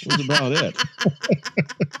 that was about it.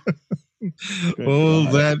 Good Oh,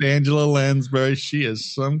 God. that Angela Lansbury, she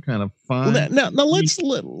is some kind of fun. Well, now let's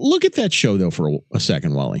look at that show though for a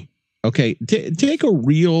second, Wally. Okay, take a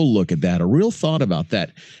real look at that, a real thought about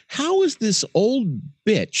that. How is this old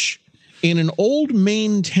bitch in an old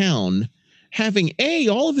Maine town having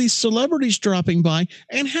all of these celebrities dropping by,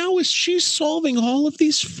 and how is she solving all of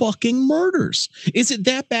these fucking murders? Is it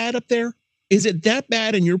that bad up there? Is it that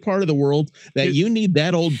bad in your part of the world that you need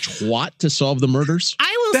that old twat to solve the murders?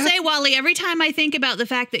 I will say, Wally, every time I think about the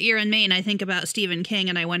fact that you're in Maine, I think about Stephen King,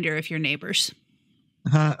 and I wonder if you're neighbors.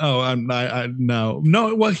 No.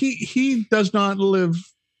 Well, he does not live.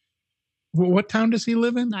 What town does he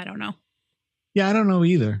live in? I don't know. Yeah, I don't know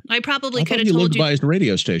either. I probably I could thought have you told lived you by his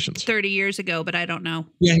radio stations. 30 years ago, but I don't know.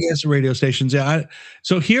 Yeah, he has radio stations. Yeah.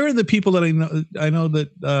 So here are the people that I know. I know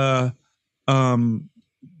that.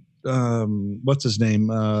 What's his name?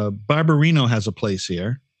 Barbarino has a place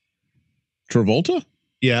here. Travolta?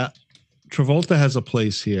 Yeah, Travolta has a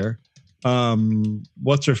place here.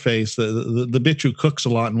 What's her face? The bitch who cooks a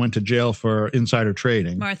lot and went to jail for insider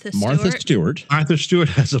trading. Martha Martha Stewart. Stewart. Arthur Stewart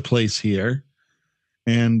has a place here,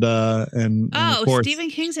 and of Oh, course,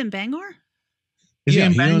 Stephen King's in Bangor? is Yeah,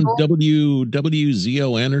 he in he owns Bangor?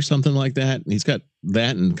 WWZON or something like that. And he's got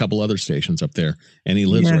that and a couple other stations up there, and he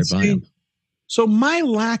lives Yeah, right by see, him. So my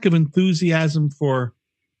lack of enthusiasm for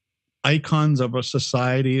icons of a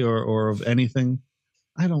society or of anything,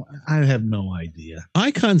 I have no idea.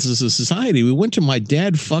 Icons of Society. We went to my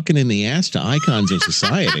dad fucking in the ass to Icons of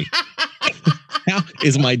Society. How,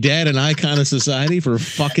 is my dad an icon of society for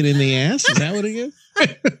fucking in the ass? Is that what it is?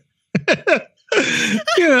 Hey,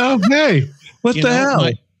 what You the know,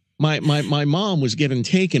 hell? My mom was getting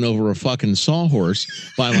taken over a fucking sawhorse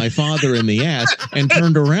by my father in the ass and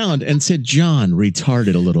turned around and said, "John,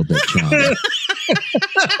 retarded a little bit, John."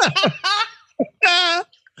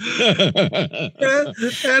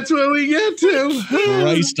 That's where we get to.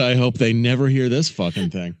 Christ, I hope they never hear this fucking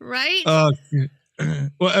thing. Right?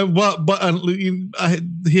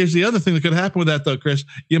 Here's the other thing that could happen with that, though, Chris.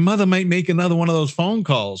 Your mother might make another one of those phone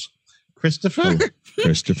calls, Christopher, Oh,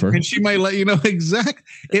 Christopher. and she might let you know exact.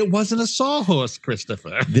 It wasn't a sawhorse,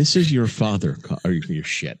 Christopher. This is your father, or your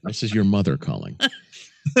shit. This is your mother calling.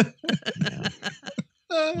 Yeah.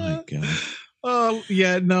 My God. Oh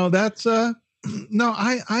yeah, no, that's no.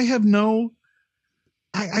 I have no.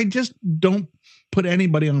 I just don't put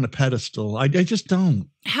anybody on a pedestal. I just don't.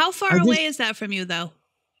 How far away is that from you, though?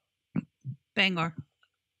 Bangor.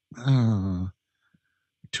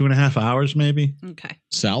 2.5 hours, maybe. Okay.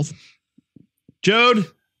 South? Jode,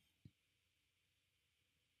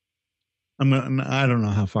 I don't know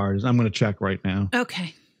how far it is. I'm gonna check right now.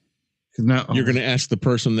 Okay. No, You're going to ask the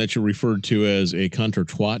person that you referred to as a cunt or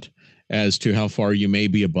twat as to how far you may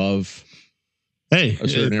be above. Hey, a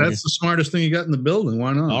certain area. that's the smartest thing you got in the building.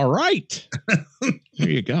 Why not? All right. There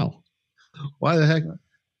you go. Why the heck?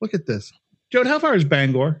 Look at this, Jode. How far is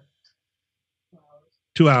Bangor?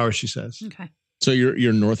 2 hours, she says. Okay. So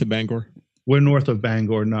you're north of Bangor? We're north of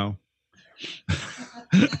Bangor. No.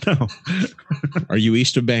 No. Are you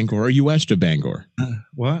east of Bangor? Are you west of Bangor?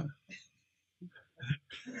 What?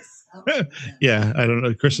 Yeah, I don't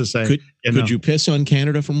know. Chris is saying. Could no. you piss on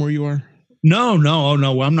Canada from where you are? No. Oh,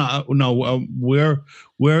 no. I'm not. No,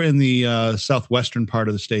 we're in the southwestern part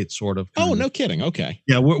of the state, sort of. Oh, no kidding. Okay.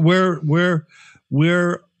 Yeah, we're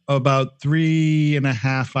about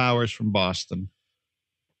 3.5 hours from Boston,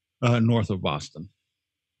 north of Boston.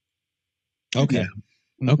 Okay.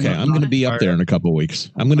 Yeah. Okay. I'm going to be up there in a couple of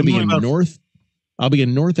weeks. I'm going to be in North. I'll be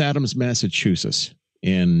in North Adams, Massachusetts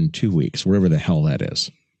in 2 weeks, wherever the hell that is.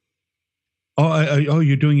 Oh,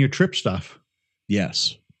 you're doing your trip stuff.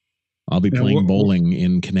 Yes. I'll be playing bowling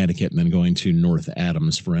in Connecticut and then going to North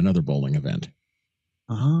Adams for another bowling event.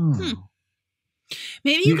 Oh.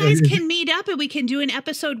 Maybe you guys can meet up and we can do an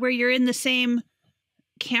episode where you're in the same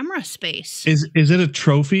camera space. Is it a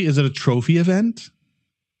trophy? Is it a trophy event?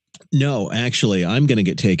 No, actually, I'm going to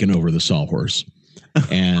get taken over the sawhorse.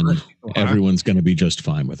 and everyone's going to be just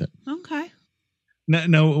fine with it. Okay.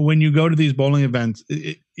 No, when you go to these bowling events,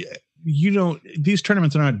 you don't. These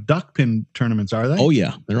tournaments are not duck pin tournaments, are they? Oh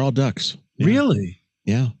yeah, they're all ducks. Yeah. Really?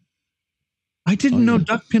 Yeah. I didn't know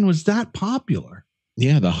duck pin was that popular.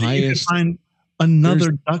 Yeah, the You could highest. find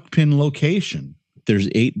another duck pin location. There's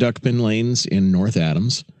 8 duck pin lanes in North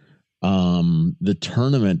Adams. The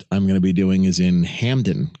tournament I'm going to be doing is in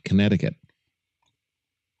Hamden, Connecticut.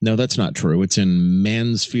 No, that's not true. It's in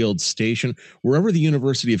Mansfield Station, wherever the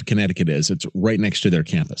University of Connecticut is. It's right next to their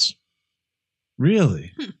campus.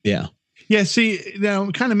 Really? Yeah. Yeah. See, now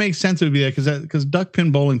it kind of makes sense it would be there because duck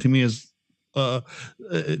pin bowling to me is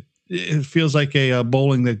it feels like a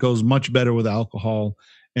bowling that goes much better with alcohol,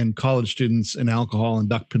 and college students and alcohol and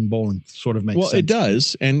duck pin bowling sort of makes sense. Well, it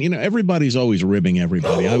does. And, everybody's always ribbing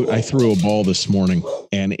everybody. I threw a ball this morning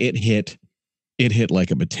and it hit like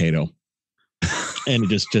a potato and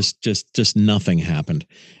just nothing happened.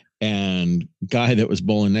 And guy that was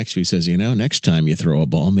bowling next to me says, next time you throw a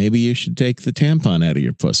ball, maybe you should take the tampon out of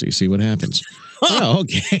your pussy. See what happens. Oh,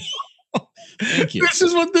 okay. Thank you. This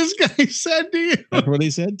is what this guy said to you. That's what he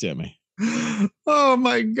said to me. Oh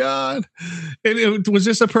my God. And was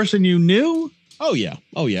this a person you knew? Oh yeah.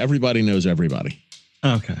 Everybody knows everybody.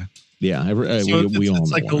 Okay. Yeah. So we all know.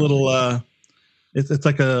 It's like a little, it's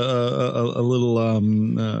like a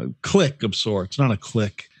little clique of sorts, not a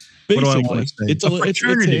clique. Basically, what do I want to say? It's a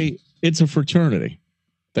fraternity. It's a fraternity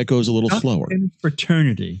that goes a little Duck slower.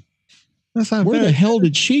 Fraternity. That's not Where bad. the hell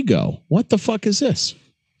did she go? What the fuck is this?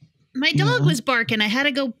 My dog was barking. I had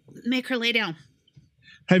to go make her lay down.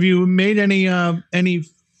 Have you made any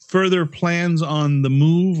further plans on the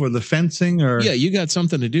move or the fencing or? Yeah, you got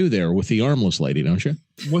something to do there with the armless lady, don't you?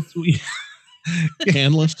 What's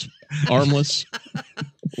Handless, armless.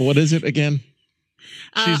 What is it again?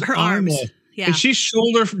 Her arms. Yeah. Is she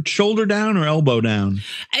shoulder down or elbow down?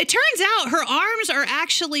 It turns out her arms are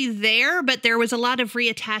actually there, but there was a lot of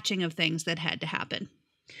reattaching of things that had to happen.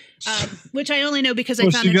 Which I only know because I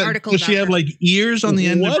found an article about her. Does she have like ears on the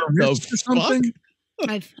end of her wrist or something?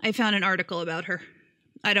 I found an article about her.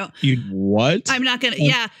 I don't. What? I'm not going to.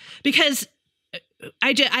 Yeah, because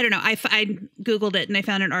I don't know. I Googled it and I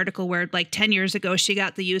found an article where like 10 years ago she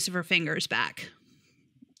got the use of her fingers back.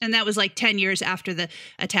 And that was like 10 years after the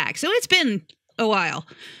attack. So it's been a while.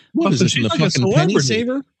 What is this in the fucking penny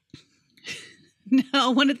saver?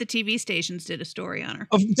 No, one of the TV stations did a story on her.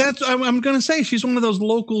 I'm going to say she's one of those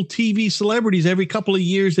local TV celebrities. Every couple of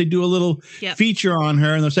years, they do a little feature on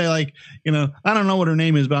her, and they'll say like, I don't know what her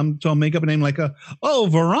name is, but I'll make up a name like,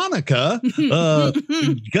 Veronica.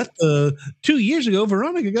 Got 2 years ago,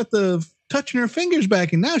 Veronica got the touching her fingers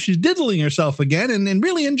back, and now she's diddling herself again and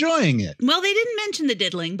really enjoying it. Well, they didn't mention the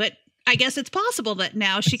diddling, but I guess it's possible that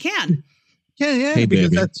now she can. Yeah, hey, because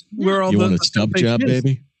baby. that's where all you the want a stub job,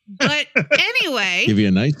 baby? But anyway, give you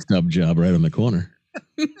a nice stub job right on the corner.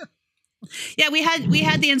 Yeah, we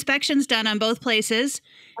had the inspections done on both places.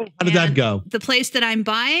 How did that go? The place that I'm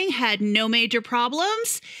buying had no major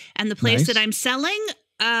problems, and the place that I'm selling,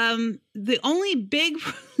 the only big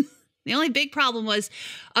problem was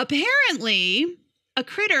apparently a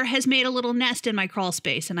critter has made a little nest in my crawl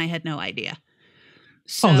space, and I had no idea.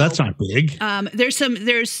 So, that's not big.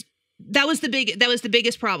 That was the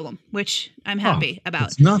biggest problem, which I'm happy about.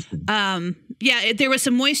 It's nothing. There was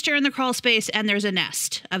some moisture in the crawl space, and there's a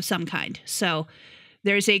nest of some kind. So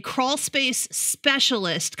there's a crawl space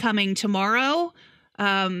specialist coming tomorrow,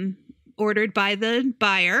 ordered by the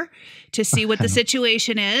buyer, to see what the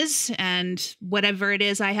situation is, and whatever it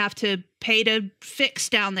is I have to pay to fix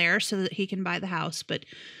down there so that he can buy the house. But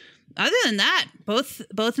other than that, both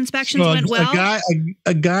inspections went well.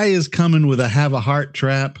 A guy is coming with a have a heart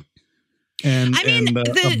trap. And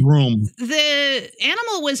a broom. The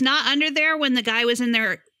animal was not under there when the guy was in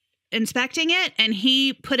there inspecting it, and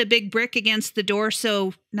he put a big brick against the door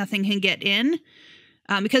so nothing can get in,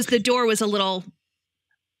 because the door was a little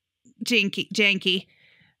janky.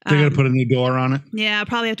 They're going to put a new door on it? Yeah, I'll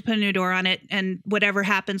probably have to put a new door on it, and whatever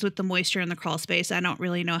happens with the moisture in the crawl space, I don't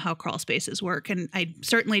really know how crawl spaces work, and I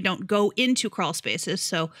certainly don't go into crawl spaces,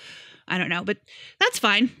 so I don't know, but that's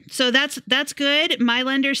fine. So that's good. My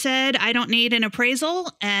lender said I don't need an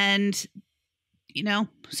appraisal, and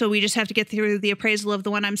so we just have to get through the appraisal of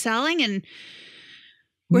the one I'm selling, and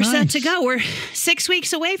we're set to go. We're 6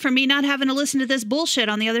 weeks away from me not having to listen to this bullshit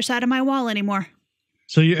on the other side of my wall anymore.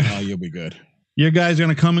 So you'll be good. Your guy's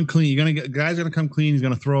going to come and clean. Guy's going to come clean. He's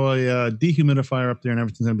going to throw a dehumidifier up there, and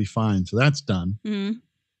everything's going to be fine. So that's done. Mm-hmm.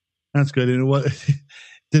 That's good. And what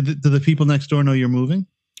did the people next door know you're moving?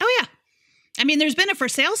 Oh yeah. I mean, there's been a for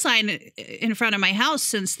sale sign in front of my house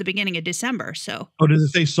since the beginning of December. So, Oh, does it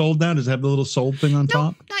say sold now? Does it have the little sold thing on no,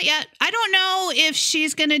 top? not yet. I don't know if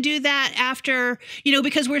she's going to do that after,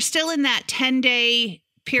 because we're still in that 10-day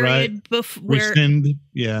period where Rescind.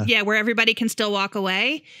 Yeah. yeah, where everybody can still walk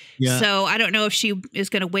away. Yeah. So I don't know if she is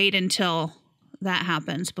going to wait until that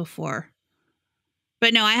happens before.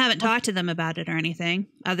 But no, I haven't talked to them about it or anything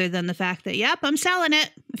other than the fact that, yep, I'm selling it.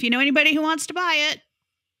 If you know anybody who wants to buy it,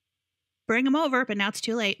 bring them over. But now it's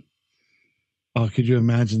too late. Oh, could you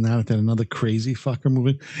imagine that? Then another crazy fucker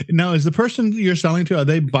moving. Now, is the person you're selling to,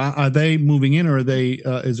 are they moving in, or are they?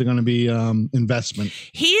 Is it going to be investment?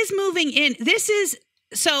 He's moving in.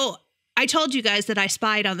 So I told you guys that I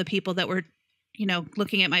spied on the people that were,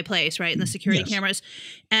 looking at my place, right, in the security cameras.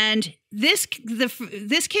 And this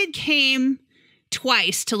kid came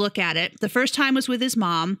twice to look at it. The first time was with his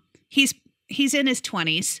mom. He's in his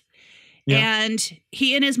 20s. Yeah. And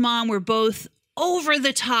he and his mom were both over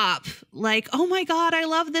the top, like, oh my God, I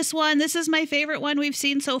love this one. This is my favorite one we've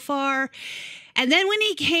seen so far. And then when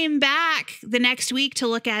he came back the next week to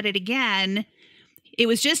look at it again, it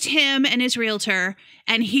was just him and his realtor.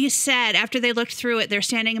 And he said, after they looked through it, they're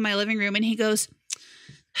standing in my living room, and he goes,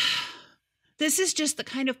 this is just the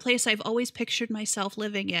kind of place I've always pictured myself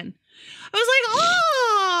living in. I was like,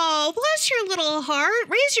 oh, bless your little heart.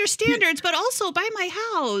 Raise your standards, but also buy my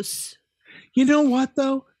house. You know what,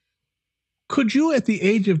 though? Could you, at the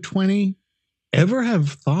age of 20, ever have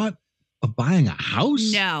thought of buying a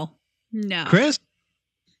house? No. Chris?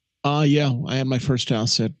 Yeah, I had my first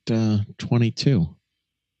house at 22.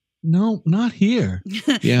 No, not here.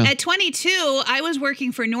 Yeah. At 22, I was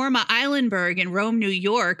working for Norma Eilenberg in Rome, New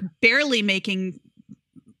York, barely making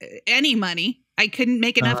any money. I couldn't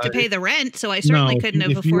make enough to pay the rent, so I certainly couldn't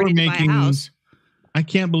have afforded to buy a house. I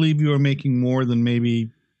can't believe you were making more than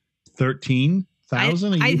maybe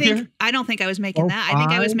 13,000 a year. I don't think I was making that. I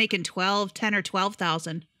think I was making 10 or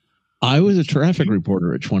 12,000. I was a traffic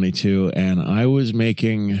reporter at 22, and I was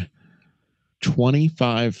making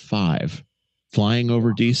 25.5 flying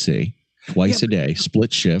over DC twice a day,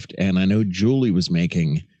 split shift. And I know Julie was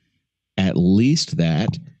making at least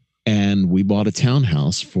that. And we bought a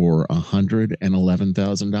townhouse for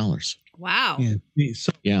 $111,000. Wow.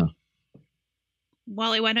 Yeah.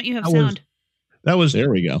 Wally, why don't you have sound? There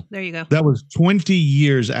we go. There you go. That was 20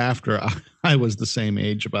 years after I was the same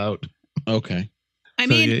age about. Okay. I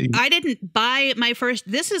mean, I didn't buy my first.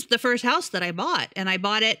 This is the first house that I bought, and I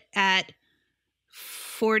bought it at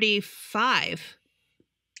 45.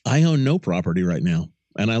 I own no property right now,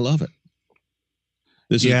 and I love it.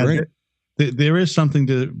 This is great. There is something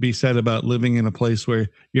to be said about living in a place where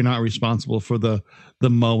you're not responsible for the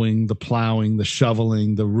mowing, the plowing, the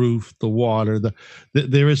shoveling, the roof, the water.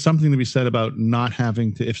 There is something to be said about not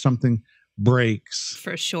having to, if something breaks.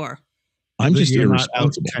 For sure. I'm just irresponsible. Not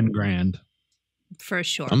out 10 grand. For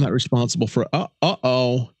sure. I'm not responsible for,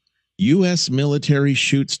 U.S. military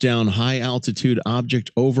shoots down high altitude object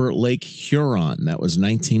over Lake Huron. That was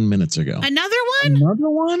 19 minutes ago. Another one?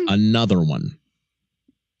 Another one.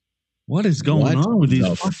 What is going on with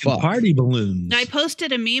these fucking party balloons? I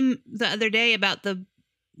posted a meme the other day about the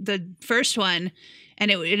first one, and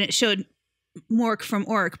it showed Mork from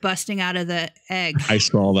Ork busting out of the egg. I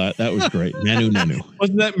saw that. That was great. Nanu.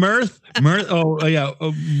 Wasn't that Mirth? Oh, yeah.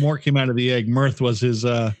 Mork came out of the egg. Mirth was his,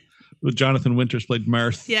 Jonathan Winters played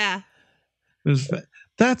Mirth. Yeah.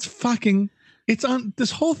 That's fucking,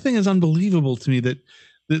 this whole thing is unbelievable to me that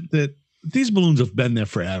these balloons have been there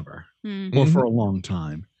forever or for a long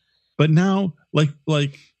time. But now, like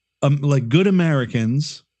good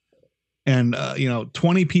Americans, and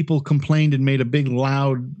 20 people complained and made a big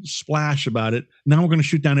loud splash about it. Now we're going to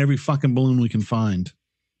shoot down every fucking balloon we can find.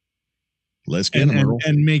 Let's get them, and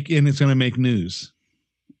it's going to make news.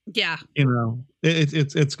 Yeah, you're gonna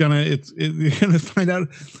find out.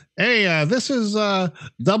 Hey, this is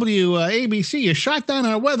WABC. You shot down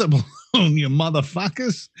our weather balloon, you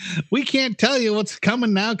motherfuckers. We can't tell you what's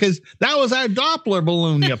coming now because that was our Doppler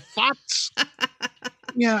balloon, you fucks.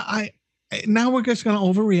 Yeah, now we're just gonna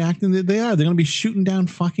overreact, and they're gonna be shooting down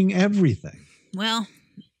fucking everything. Well,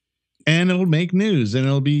 and it'll make news, and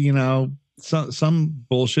it'll be some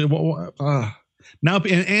bullshit. Now,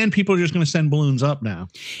 and people are just going to send balloons up now.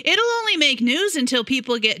 It'll only make news until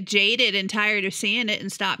people get jaded and tired of seeing it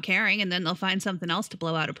and stop caring, and then they'll find something else to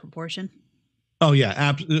blow out of proportion. Oh,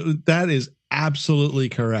 yeah. That is absolutely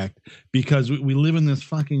correct, because we live in this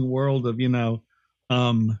fucking world of,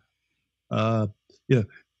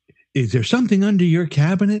 is there something under your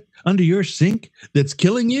cabinet, under your sink that's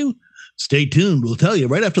killing you? Stay tuned. We'll tell you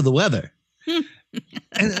right after the weather.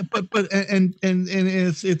 and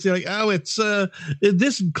it's like, oh, it's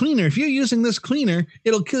this cleaner. If you're using this cleaner,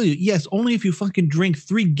 it'll kill you. Yes, only if you fucking drink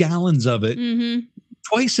 3 gallons of it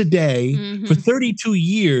twice a day for 32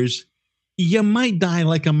 years. You might die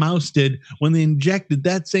like a mouse did when they injected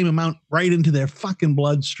that same amount right into their fucking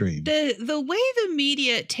bloodstream. The way the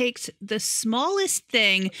media takes the smallest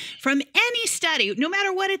thing from any study, no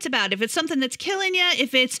matter what it's about, if it's something that's killing you,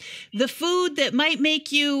 if it's the food that might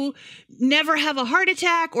make you never have a heart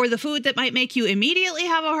attack or the food that might make you immediately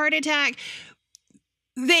have a heart attack,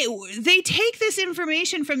 they take this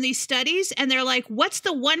information from these studies and they're like, what's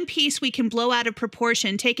the one piece we can blow out of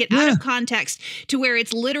proportion, take it out of context to where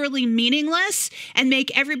it's literally meaningless and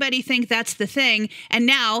make everybody think that's the thing. And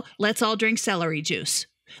now let's all drink celery juice.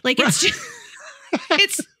 Like it's just,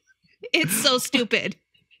 it's so stupid.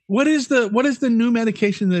 What is the new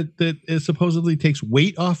medication that supposedly takes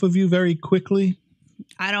weight off of you very quickly?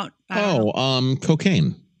 I don't know.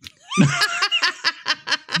 Cocaine.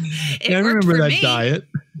 I remember that diet.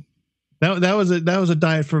 That was a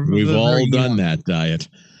diet for. We've all done that diet.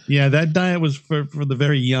 Yeah, that diet was for the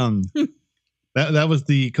very young. that was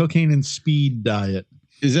the cocaine and speed diet.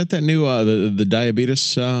 Is that new the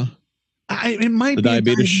diabetes? It might the be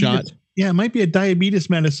diabetes shot. Yeah, it might be a diabetes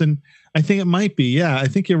medicine. I think it might be. Yeah, I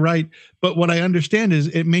think you're right. But what I understand is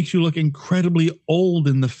it makes you look incredibly old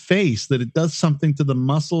in the face, that it does something to the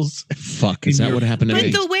muscles. Fuck, is that what happened to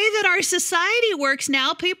me? But the way that our society works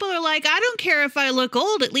now, people are like, I don't care if I look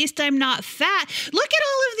old, at least I'm not fat. Look at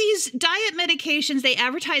all of these diet medications they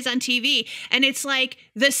advertise on TV. And it's like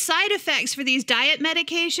the side effects for these diet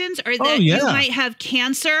medications are that you might have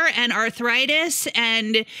cancer and arthritis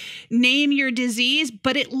and name your disease,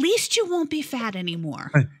 but at least you won't be fat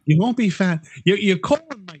anymore. You won't be fat. Your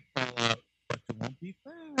colon might fall out, but you won't be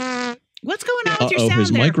fat. What's going on with your sound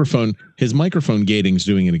his there? His microphone gating's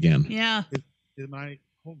doing it again. Yeah.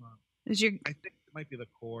 Hold on. I think it might be the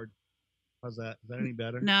cord. How's that? Is that any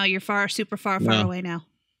better? No, you're super far away now.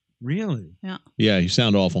 Really? Yeah. Yeah, you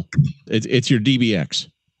sound awful. It's your DBX.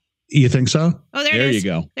 You think so? Oh, there it you is.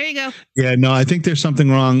 go. There you go. Yeah, no, I think there's something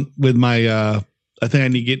wrong with my I think I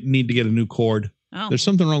need to get a new cord. Oh. There's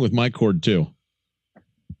something wrong with my cord too.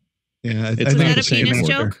 Yeah, it's is that a penis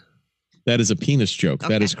joke? That is a penis joke.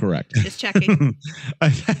 Okay. That is correct. Just checking.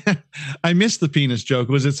 I missed the penis joke.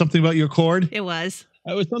 Was it something about your cord? It was.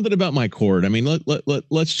 It was something about my cord. I mean,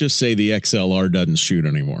 let's just say the XLR doesn't shoot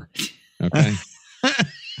anymore. Okay.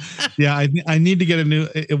 Yeah, I need to get a new.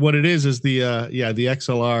 What it is the the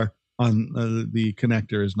XLR on the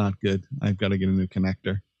connector is not good. I've got to get a new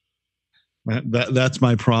connector. That's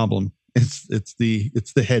my problem. It's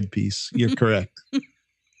the headpiece. You're correct.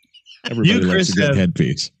 Everybody likes a good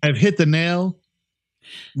headpiece. I've hit the nail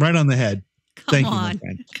right on the head. Come on.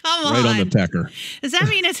 Right on the pecker. Does that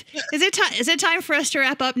mean is it time for us to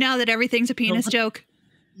wrap up now that everything's a penis joke?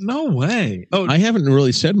 No way. Oh, I haven't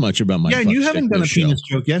really said much about my. Yeah, and you haven't done a penis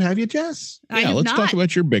joke yet, have you, Jess? Yeah, let's talk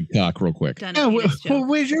about your big cock real quick. Yeah,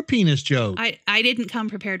 where's your penis joke? I didn't come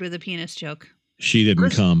prepared with a penis joke. She didn't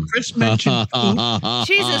come. Chris mentioned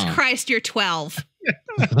Jesus Christ, you're 12.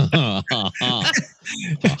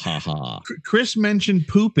 Chris mentioned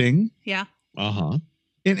pooping. Yeah. Uh-huh.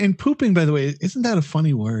 And pooping, by the way, isn't that a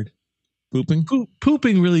funny word? Pooping?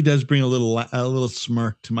 Pooping really does bring a little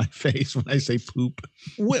smirk to my face when I say poop.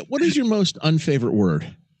 What is your most unfavorite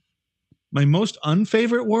word? My most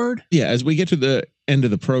unfavorite word? Yeah, as we get to the end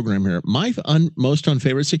of the program here, my most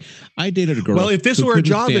unfavorite. See, I dated a girl. Well, if this were a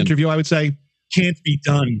job interview, I would say can't be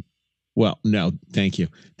done. Well, no, thank you.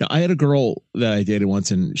 Now, I had a girl that I dated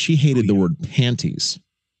once, and she hated the word panties.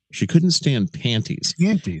 She couldn't stand panties.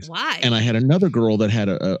 Panties. Why? And I had another girl that had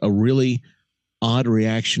a really odd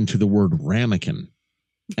reaction to the word ramekin,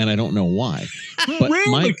 and I don't know why. But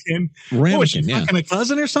ramekin? Ramekin, yeah. Fucking a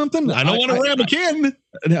cousin or something? I don't want a ramekin.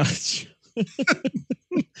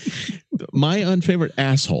 My unfavorite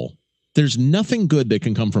asshole. There's nothing good that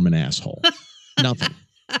can come from an asshole. Nothing.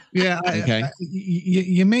 Yeah. Okay.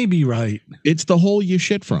 You may be right. It's the hole you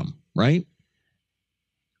shit from, right?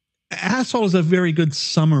 Asshole is a very good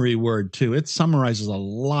summary word too. It summarizes a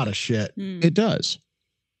lot of shit. It does.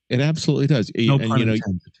 It absolutely does. No and pun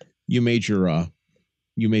intended. You made your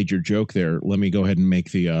joke there. Let me go ahead and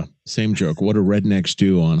make the same joke. What do rednecks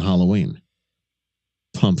do on Halloween?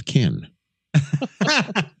 Pumpkin.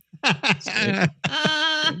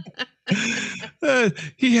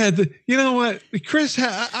 He had you know what? Chris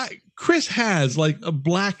has like a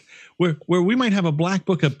black where we might have a black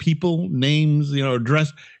book of people, names,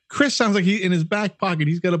 address. Chris sounds like he in his back pocket.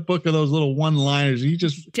 He's got a book of those little one-liners. He's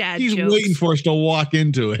jokes. waiting for us to walk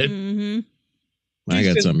into it. Mm-hmm. I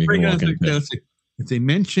got something you can walk into. If they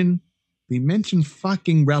mention They mention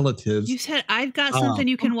fucking relatives. You said I've got something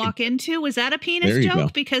you can walk into. Was that a penis There you joke? go.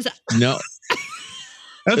 Because No,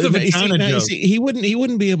 That's a vagina joke. he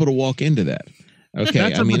wouldn't be able to walk into that. Okay,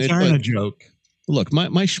 That's a vagina joke. Look, my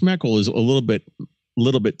schmeckle is a little bit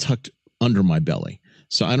tucked under my belly,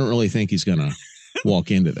 so I don't really think he's gonna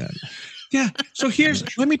walk into that. Yeah. So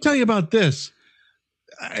let me tell you about this.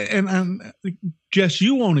 And Jess,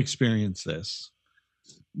 you won't experience this,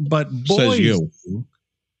 but boys Says you. do.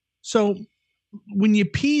 So when you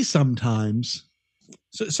pee sometimes,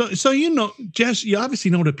 so you know, Jess, you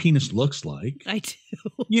obviously know what a penis looks like. I do.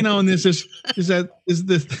 You know, and there's this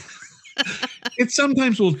it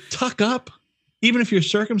sometimes will tuck up, even if you're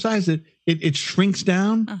circumcised, it shrinks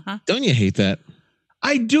down. Uh-huh. Don't you hate that?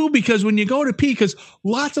 I do, because when you go to pee, because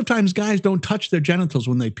lots of times guys don't touch their genitals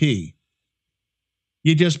when they pee.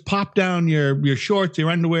 You just pop down your shorts,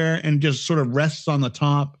 your underwear, and just sort of rests on the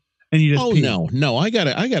top, and you just pee. No, I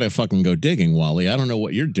gotta fucking go digging, Wally. I don't know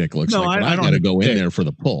what your dick looks like, but I don't gotta go in there for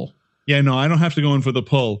the pull. Yeah, no, I don't have to go in for the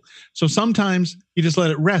pull. So sometimes you just let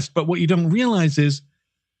it rest. But what you don't realize is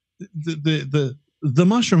the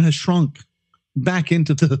mushroom has shrunk back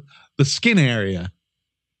into the skin area,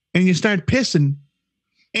 and you start pissing,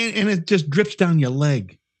 and it just drips down your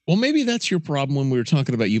leg. Well, maybe that's your problem when we were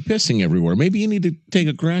talking about you pissing everywhere. Maybe you need to take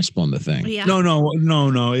a grasp on the thing. Yeah.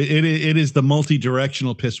 No. It is the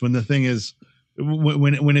multi-directional piss when the thing is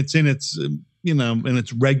when it's in its in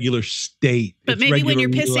its regular state. But maybe when you're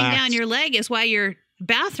pissing relaxed. down your leg is why your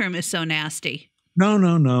bathroom is so nasty.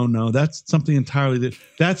 No. That's something entirely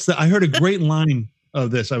different. I heard a great line of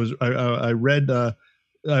this. I read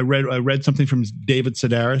something from David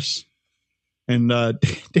Sedaris, and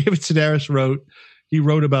David Sedaris wrote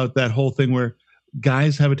about that whole thing where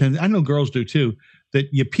guys have a tendency, I know girls do too, that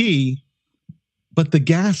you pee, but the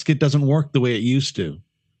gasket doesn't work the way it used to.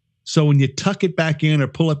 So when you tuck it back in or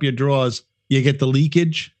pull up your drawers, you get the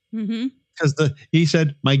leakage. Mm-hmm. Because he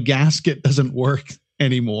said, my gasket doesn't work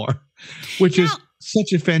anymore, which is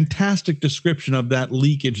such a fantastic description of that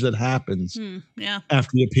leakage that happens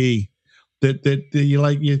after you pee. That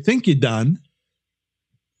you think you're done,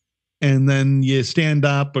 and then you stand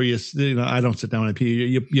up, or I don't sit down and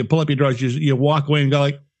pee. You pull up your drawers, you walk away and go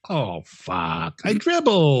like, oh fuck, I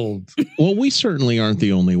dribbled. Well, we certainly aren't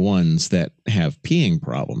the only ones that have peeing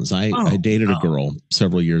problems. I dated a girl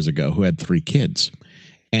several years ago who had 3 kids,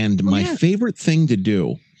 and my favorite thing to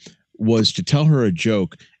do was to tell her a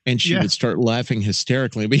joke, and she would start laughing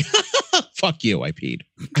hysterically and be, fuck you, I peed.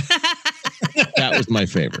 That was my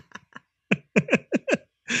favorite.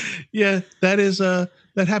 Yeah, that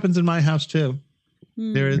happens in my house too.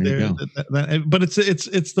 But it's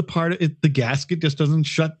the part. The gasket just doesn't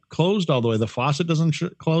shut closed all the way. The faucet doesn't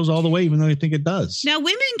close all the way, even though you think it does. Now,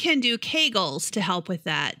 women can do Kegels to help with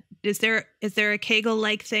that. Is there a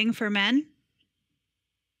Kegel-like thing for men?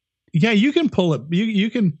 Yeah, you can pull it. You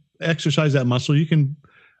can exercise that muscle.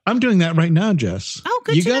 I'm doing that right now, Jess. Oh,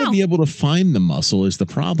 good. You got to be able to find the muscle is the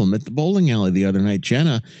problem. At the bowling alley the other night,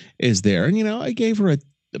 Jenna is there, and I gave her a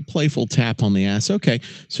playful tap on the ass. Okay,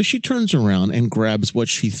 so she turns around and grabs what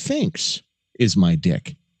she thinks is my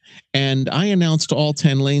dick, and I announced to all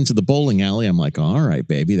 10 lanes of the bowling alley, I'm like, all right,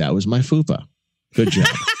 baby, that was my fupa. Good job.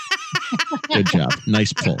 Good job.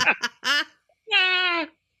 Nice pull.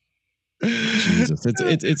 Jesus,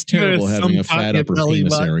 it's terrible having a fat upper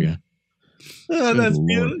penis area.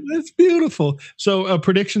 That's beautiful. So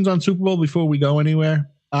predictions on Super Bowl before we go anywhere.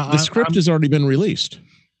 The script has already been released.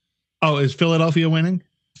 Oh, is Philadelphia winning?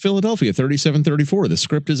 Philadelphia 37-34. The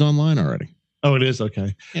script is online already. Oh, it is.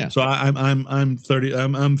 Okay. Yeah. So I'm 30.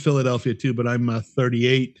 I'm Philadelphia too, but I'm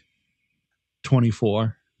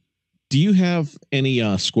 38-24. Do you have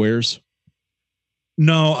any squares?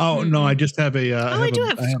 No. Oh no, I just have a. I do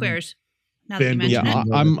have squares. Now that you mention it.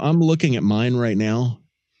 I'm looking at mine right now,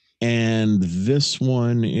 and this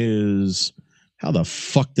one is. How the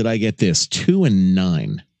fuck did I get this? 2 and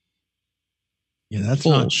 9. Yeah, that's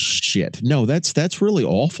bullshit. No, that's really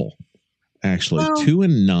awful. Actually, 2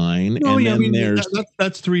 and 9, no, and then there's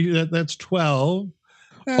that's 3. That's 12.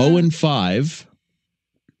 0 and 5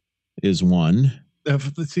 is 1.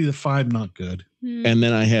 Let's see, the 5 not good. And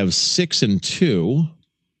then I have 6 and 2.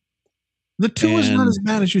 The 2 is not as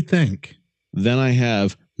bad as you think. Then I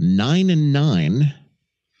have 9 and 9.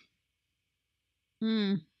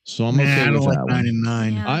 So I'm okay with that 9 and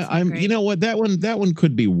 9. Yeah, I'm you know what, that one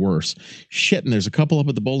could be worse. Shit, and there's a couple up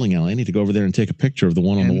at the bowling alley. I need to go over there and take a picture of the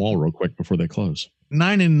one on the wall real quick before they close.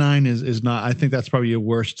 9 and 9 is not. I think that's probably your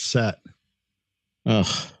worst set. Ugh.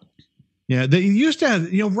 Yeah, they used to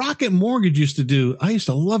have, Rocket Mortgage used to do. I used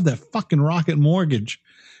to love that fucking Rocket Mortgage.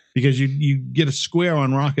 because you get a square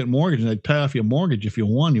on Rocket Mortgage and they pay off your mortgage. If you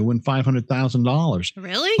won, you win $500,000.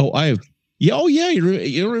 Really? Oh, I have. Yeah. Oh, yeah.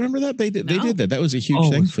 You don't remember that? They did that. That was a huge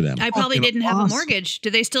thing for them. I probably didn't have a mortgage. Do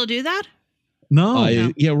they still do that? No.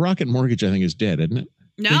 Yeah. Rocket Mortgage, I think, is dead, isn't it?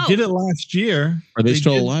 No. They did it last year. Are they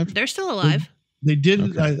still alive? They're still alive. They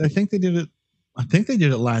did. Okay. I think they did it. I think they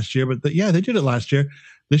did it last year, but they did it last year.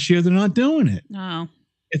 This year, they're not doing it. Oh.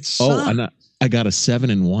 It's I got a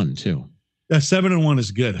 7-1 too. That 7-1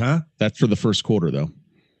 is good, huh? That's for the first quarter, though.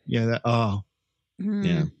 Yeah.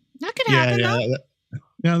 Yeah. That could happen,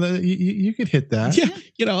 though. You could hit that.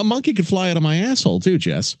 Yeah. A monkey could fly out of my asshole too,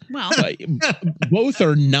 Jess. Well, both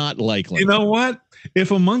are not likely. You know what?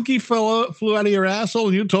 If a monkey flew out of your asshole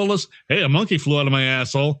and you told us, hey, a monkey flew out of my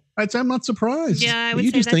asshole, I'd say I'm not surprised. yeah, I would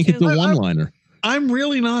You say just that think too. it's a one-liner. I'm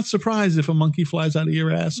really not surprised if a monkey flies out of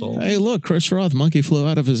your asshole. Hey, look, Chris Roth, monkey flew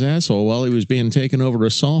out of his asshole while he was being taken over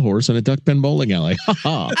a sawhorse in a duck pen bowling alley. Ha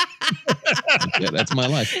ha. That's my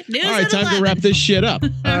life. News All right, at time 11. to wrap this shit up.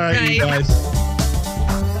 All right, you guys.